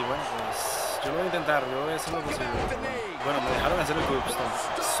 Y bueno, pues... yo lo voy a intentar, yo voy a hacer lo posible. Bueno, me dejaron hacer el Curb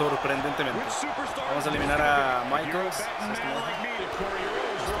Stomp, sorprendentemente. Vamos a eliminar a Michaels.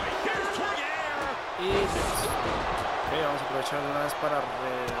 Y okay, vamos a aprovechar de una vez para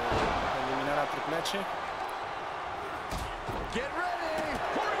eliminar a Triple H.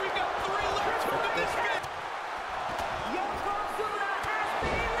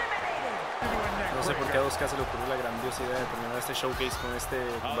 No sé por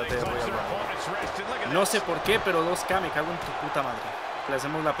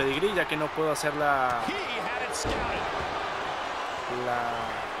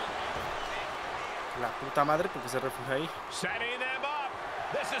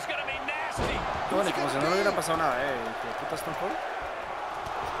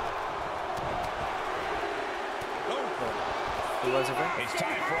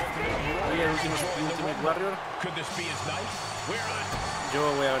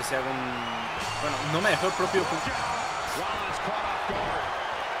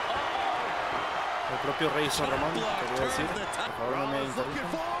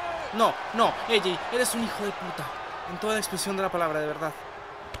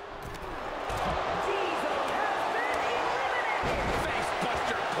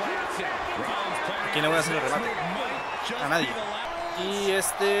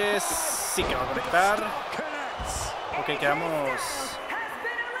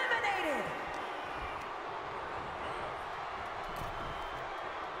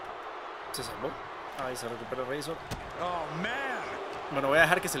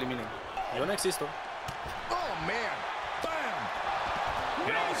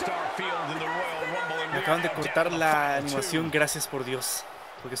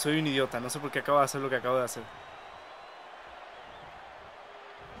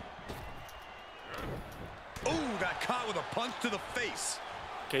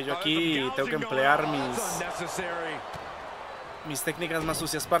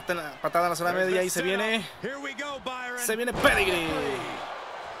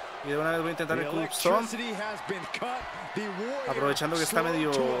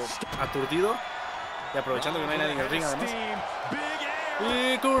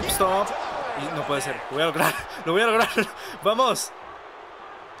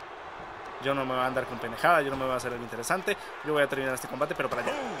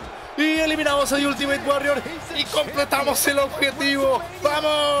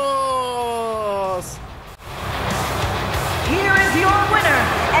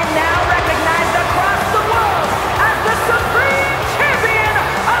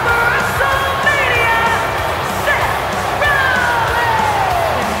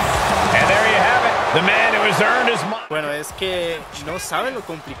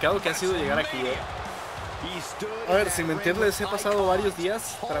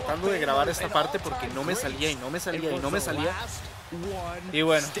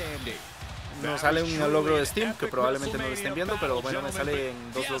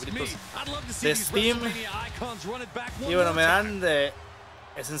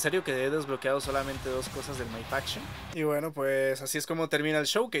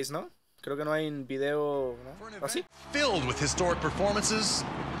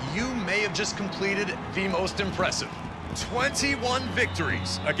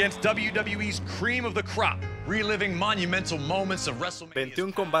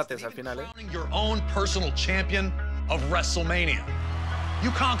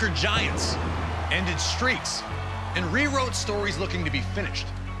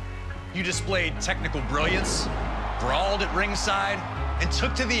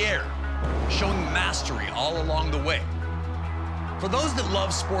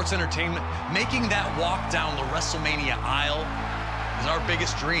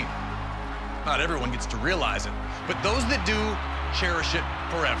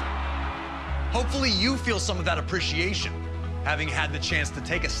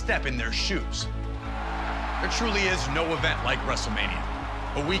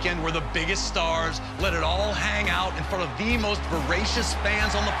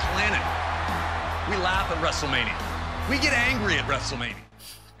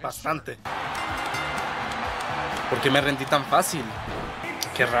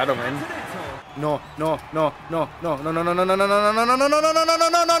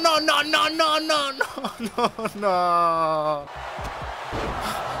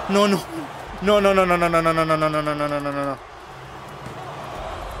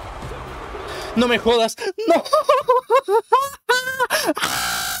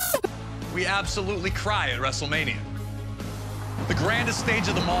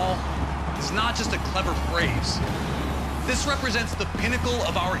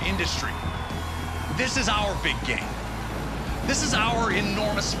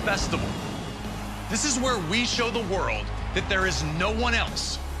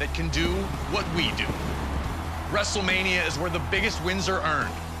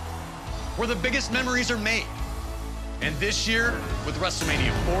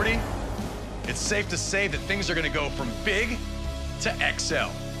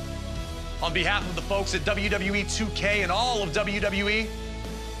On behalf of the folks at WWE 2K and all of WWE,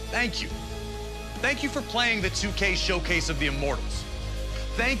 thank you. Thank you for playing the 2K Showcase of the Immortals.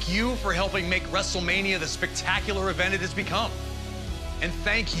 Thank you for helping make WrestleMania the spectacular event it has become. And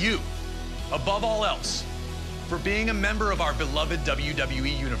thank you, above all else, for being a member of our beloved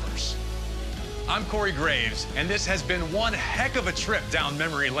WWE universe. I'm Corey Graves, and this has been one heck of a trip down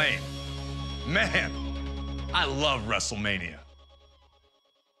memory lane. Man, I love WrestleMania.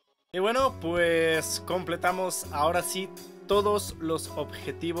 Y bueno, pues completamos ahora sí todos los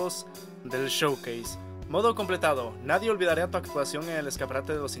objetivos del showcase. Modo completado. Nadie olvidará tu actuación en el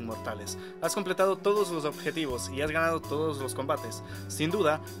escaparate de los inmortales. Has completado todos los objetivos y has ganado todos los combates. Sin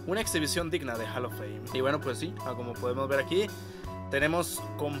duda, una exhibición digna de Hall of Fame. Y bueno, pues sí, como podemos ver aquí, tenemos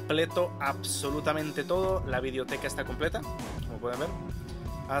completo absolutamente todo. La videoteca está completa, como pueden ver.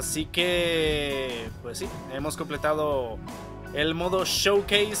 Así que, pues sí, hemos completado el modo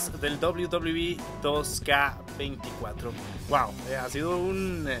Showcase del WWE 2K24. Wow, ha sido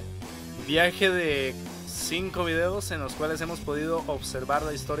un viaje de 5 videos en los cuales hemos podido observar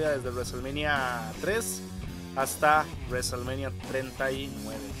la historia desde WrestleMania 3 hasta WrestleMania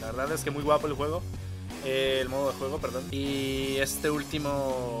 39. La verdad es que muy guapo el juego, el modo de juego, perdón. Y este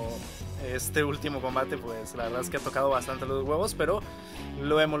último combate, pues la verdad es que ha tocado bastante los huevos, pero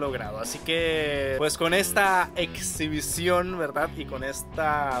lo hemos logrado. Así que pues con esta exhibición, ¿verdad? Y con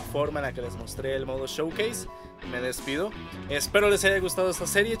esta forma en la que les mostré el modo Showcase, me despido. Espero les haya gustado esta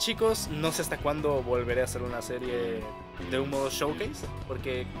serie, chicos. No sé hasta cuándo volveré a hacer una serie de un modo Showcase,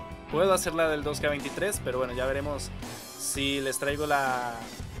 porque puedo hacerla del 2K23, pero bueno, ya veremos si les traigo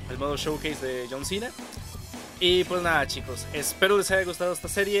el modo Showcase de John Cena. Y pues nada, chicos, espero les haya gustado esta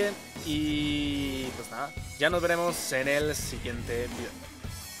serie y pues nada, ya nos veremos en el siguiente video.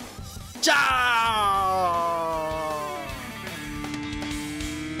 ¡Chao!